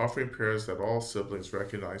 Offering prayers that all siblings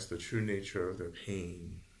recognize the true nature of their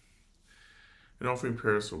pain. And offering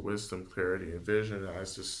prayers for wisdom, clarity, and vision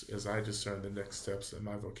as I discern the next steps in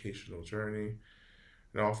my vocational journey.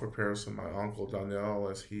 And offer prayers for my uncle Donnell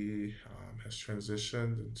as he has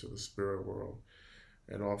transitioned into the spirit world.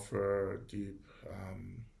 And offer deep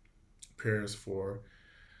prayers for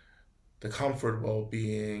the comfort,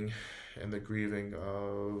 well-being, and the grieving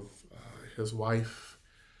of his wife,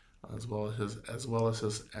 as well as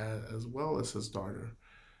his daughter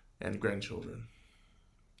and grandchildren.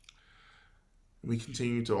 We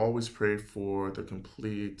continue to always pray for the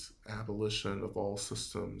complete abolition of all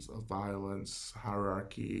systems of violence,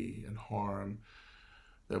 hierarchy, and harm,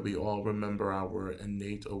 that we all remember our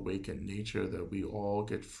innate awakened nature, that we all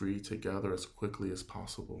get free together as quickly as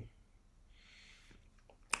possible.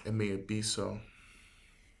 And may it be so.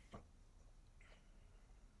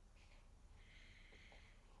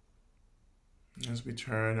 As we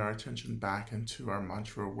turn our attention back into our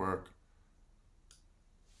mantra work,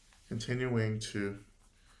 continuing to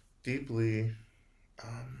deeply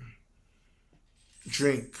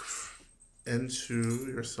drink into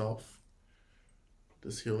yourself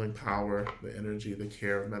this healing power, the energy, the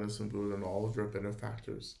care of Medicine Buddha and all of your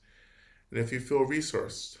benefactors. And if you feel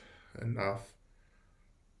resourced enough,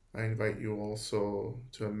 I invite you also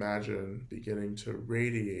to imagine beginning to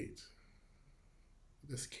radiate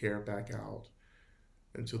this care back out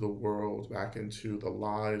into the world, back into the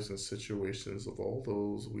lives and situations of all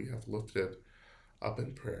those we have lifted up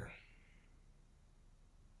in prayer.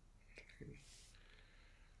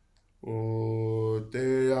 O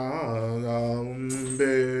te ana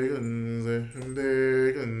begenze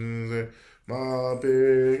ma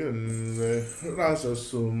begenze rasa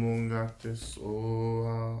sumungate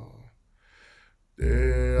soa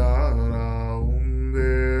te ana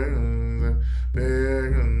begenze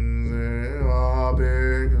ma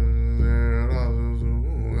begenze rasa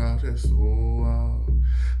sumungate soa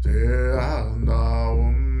te ana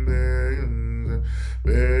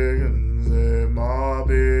begenze ma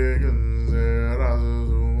begenze rasa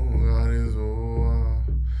sumungate soa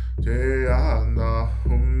te ana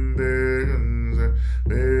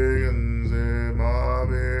begenze ma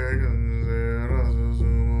begenze rasa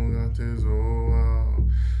sumungate soa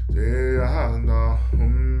te ana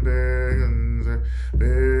begenze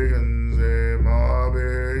ma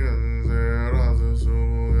begenze rasa sumungate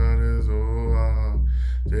soa te ana begenze ma begenze rasa sumungate soa te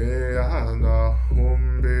ana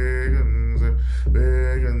begenze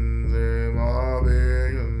ma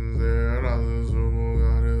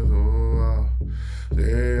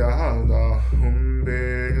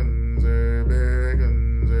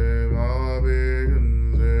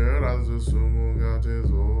rasa sumungate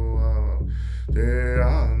soa te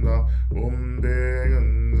ana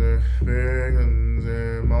begenze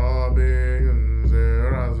ma begenze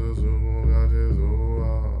rasa sumungate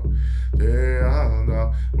soa te ana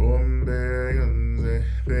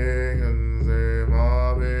begenze ma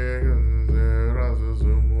begenze rasa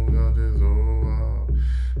sumungate soa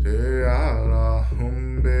te ana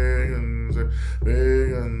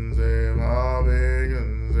begenze ma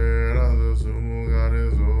begenze rasa sumungate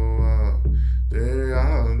soa te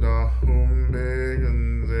ana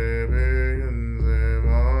begenze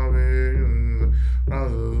ma begenze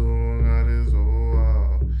rasa sumungate soa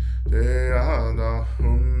te ana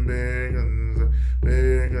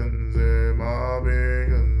begenze ma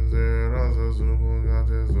begenze rasa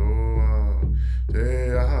sumungate soa te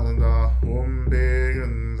ana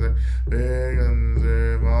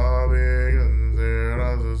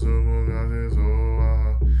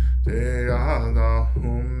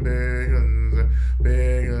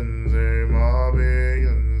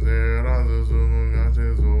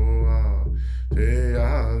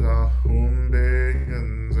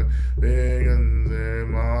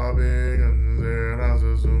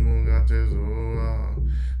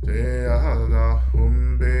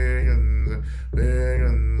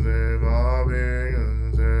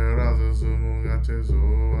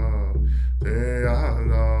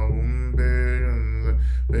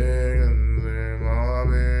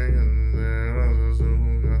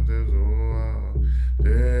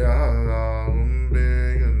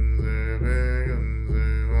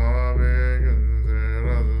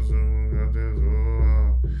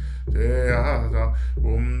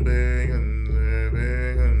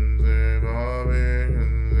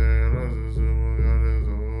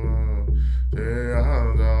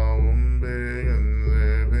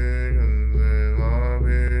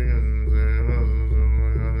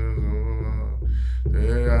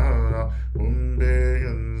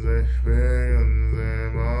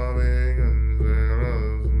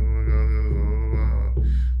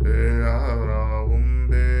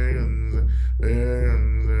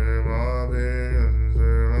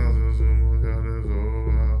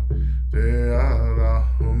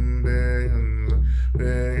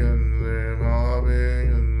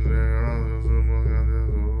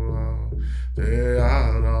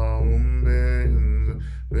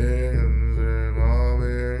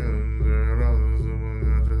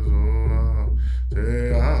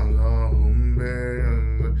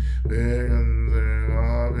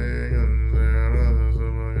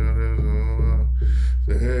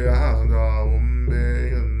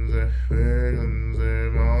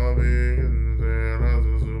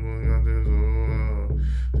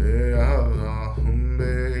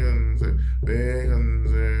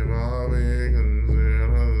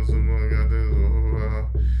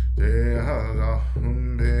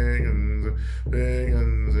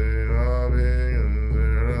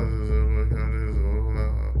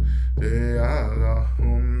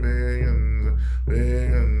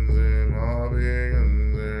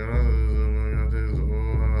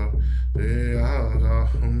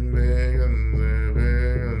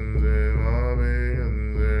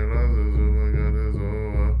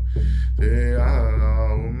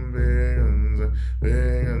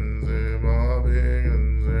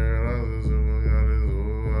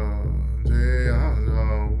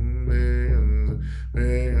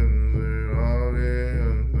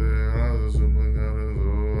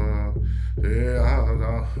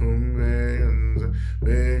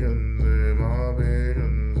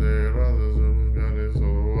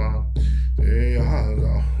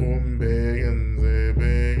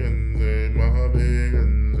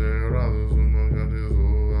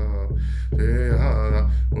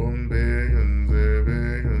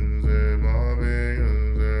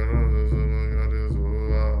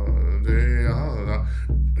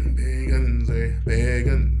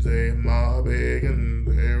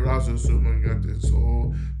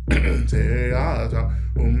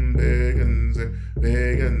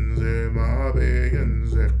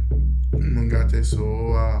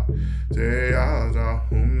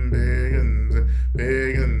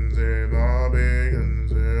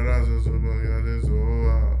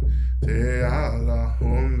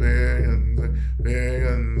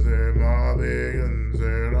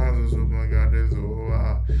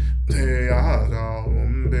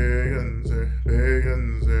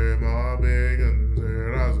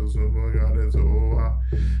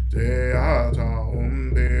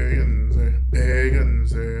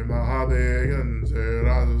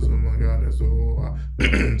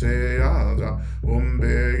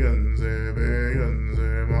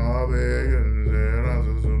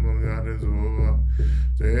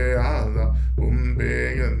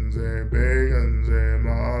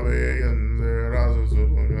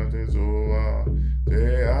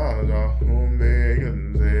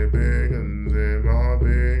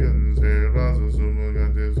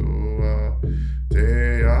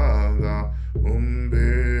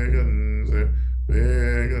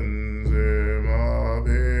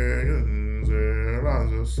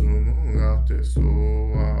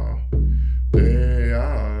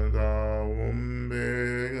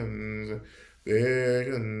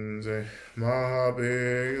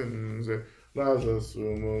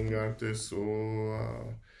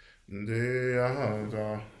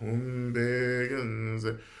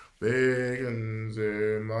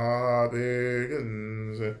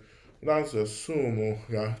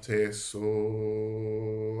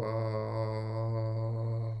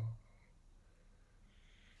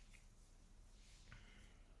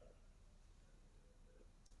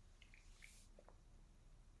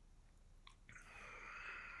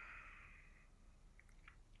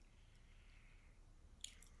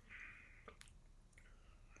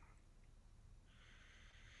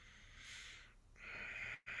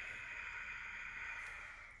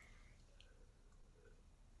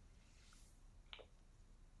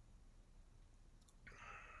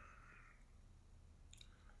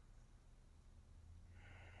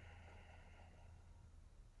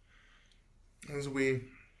as we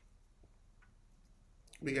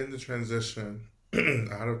begin to transition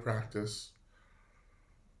out of practice,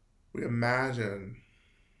 we imagine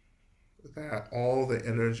that all the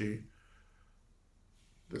energy,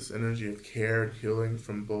 this energy of care and healing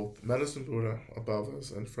from both Medicine Buddha above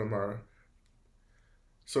us and from our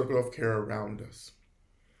circle of care around us,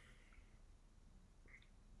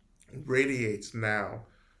 radiates now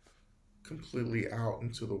completely out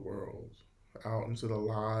into the world, out into the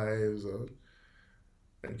lives of,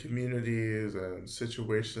 and communities and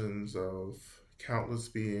situations of countless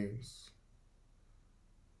beings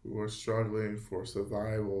who are struggling for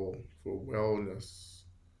survival, for wellness,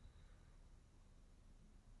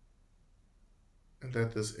 and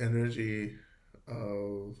that this energy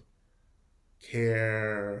of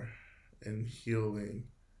care and healing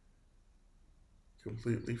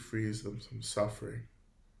completely frees them from suffering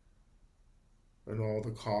and all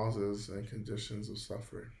the causes and conditions of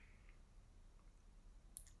suffering.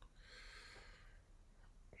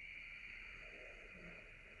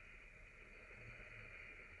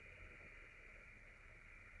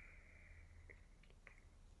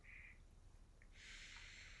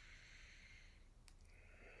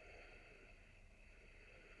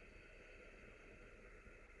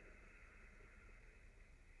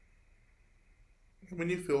 And when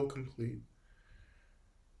you feel complete,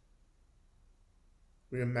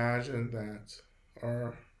 we imagine that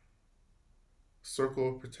our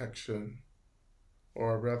circle of protection,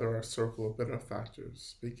 or rather our circle of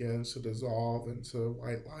benefactors, begins to dissolve into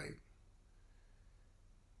white light.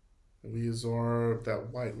 And we absorb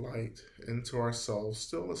that white light into ourselves,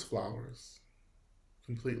 still as flowers,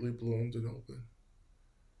 completely bloomed and open.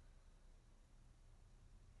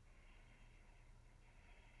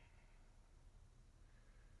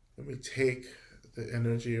 And we take the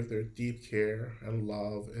energy of their deep care and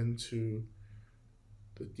love into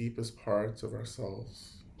the deepest parts of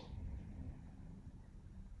ourselves.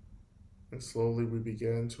 And slowly we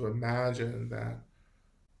begin to imagine that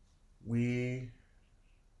we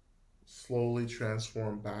slowly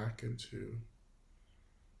transform back into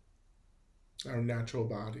our natural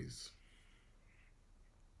bodies.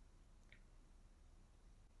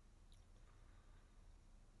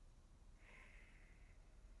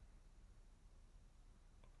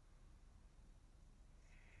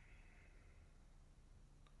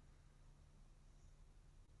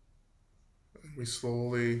 And we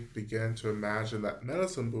slowly begin to imagine that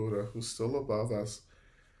Medicine Buddha, who's still above us,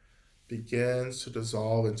 begins to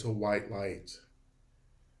dissolve into white light.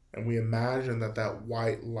 And we imagine that that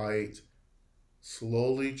white light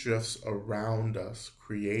slowly drifts around us,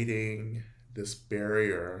 creating this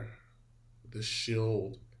barrier, this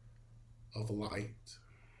shield of light.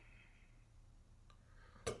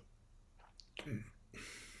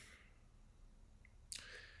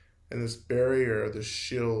 And this barrier, the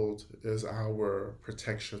shield, is our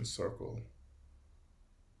protection circle.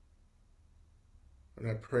 And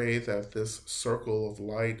I pray that this circle of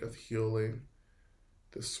light, of healing,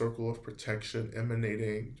 this circle of protection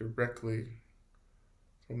emanating directly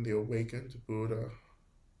from the awakened Buddha,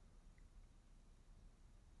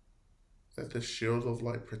 that this shield of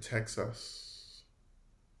light protects us,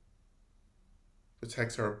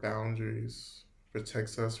 protects our boundaries,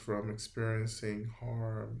 protects us from experiencing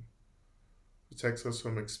harm, protects us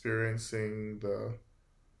from experiencing the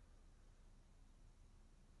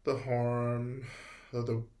harm,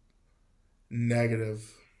 the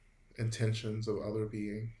negative intentions of other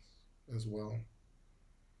beings as well.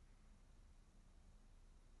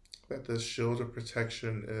 That this shield of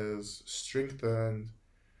protection is strengthened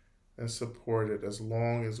and supported as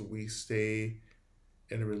long as we stay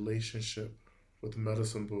in a relationship with the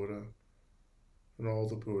Medicine Buddha and all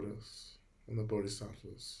the Buddhas and the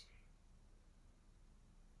Bodhisattvas.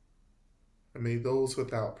 And may those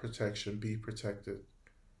without protection be protected.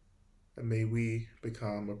 And may we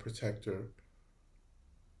become a protector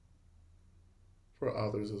for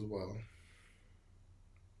others as well.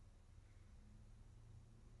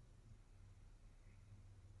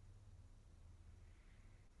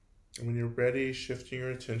 And when you're ready, shifting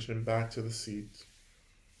your attention back to the seat,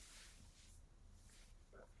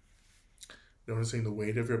 noticing the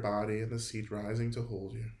weight of your body and the seat rising to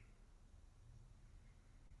hold you.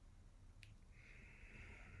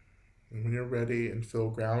 And when you're ready and feel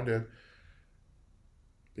grounded,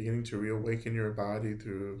 beginning to reawaken your body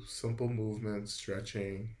through simple movements,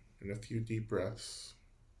 stretching, and a few deep breaths.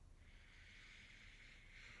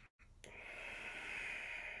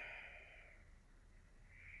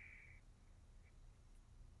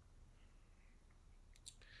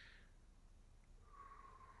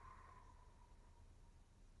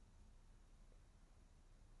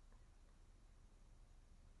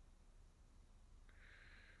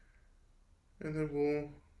 And then we'll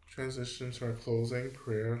transition to our closing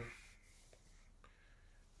prayer,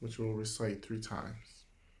 which we'll recite 3 times.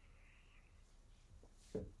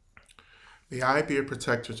 May I be a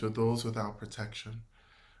protector to those without protection,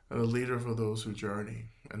 and a leader for those who journey,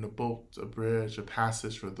 and a boat, a bridge, a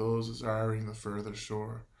passage for those desiring the further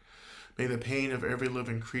shore. May the pain of every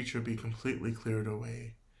living creature be completely cleared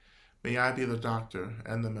away. May I be the doctor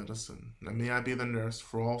and the medicine, and may I be the nurse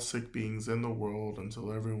for all sick beings in the world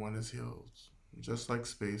until everyone is healed. Just like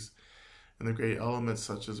space and the great elements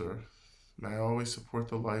such as earth, may I always support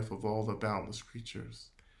the life of all the boundless creatures,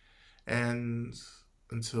 and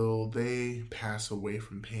until they pass away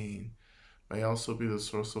from pain, may I also be the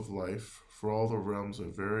source of life for all the realms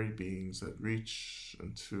of varied beings that reach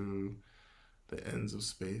into the ends of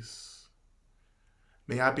space.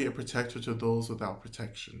 May I be a protector to those without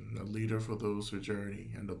protection, a leader for those who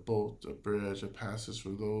journey, and a boat, a bridge, a passage for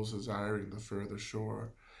those desiring the further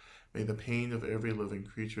shore. May the pain of every living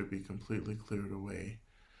creature be completely cleared away.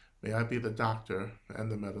 May I be the doctor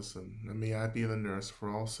and the medicine, and may I be the nurse for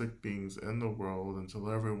all sick beings in the world until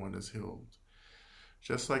everyone is healed.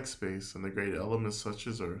 Just like space and the great elements such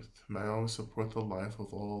as earth, may I always support the life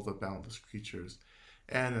of all the boundless creatures,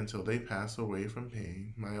 and until they pass away from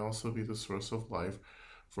pain, may I also be the source of life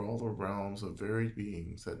for all the realms of varied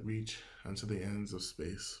beings that reach unto the ends of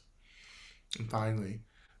space. And finally,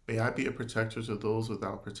 may I be a protector to those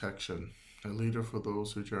without protection, a leader for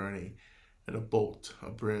those who journey, and a boat, a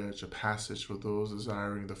bridge, a passage for those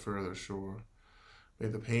desiring the further shore. May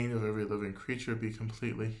the pain of every living creature be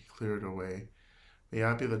completely cleared away. May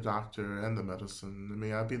I be the doctor and the medicine, and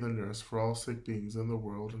may I be the nurse for all sick beings in the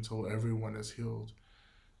world until everyone is healed.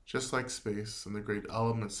 Just like space and the great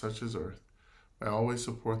elements such as earth, I always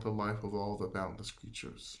support the life of all the boundless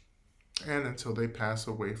creatures. And until they pass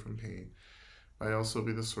away from pain, I also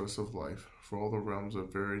be the source of life for all the realms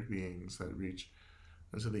of varied beings that reach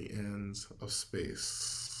into the ends of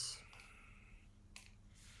space.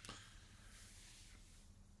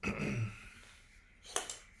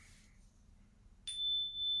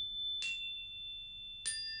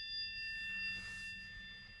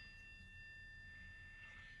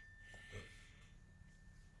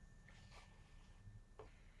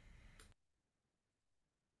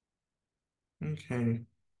 Okay.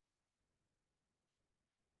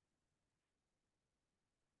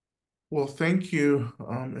 Well, thank you,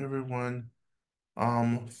 everyone,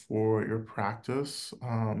 for your practice.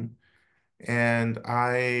 And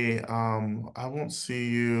I won't see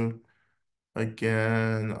you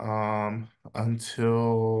again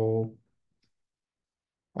until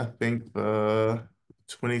I think the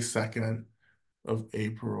 22nd of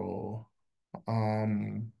April.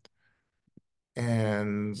 Um,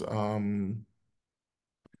 and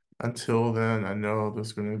until then, I know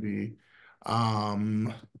there's going to be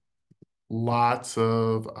um, lots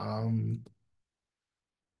of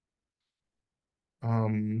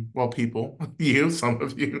well, people, you, some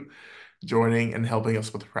of you, joining and helping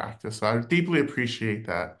us with practice. So I deeply appreciate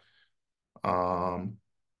that um,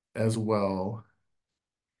 as well.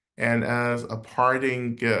 And as a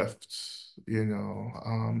parting gift,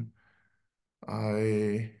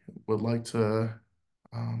 I would like to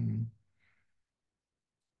um,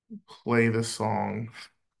 play this song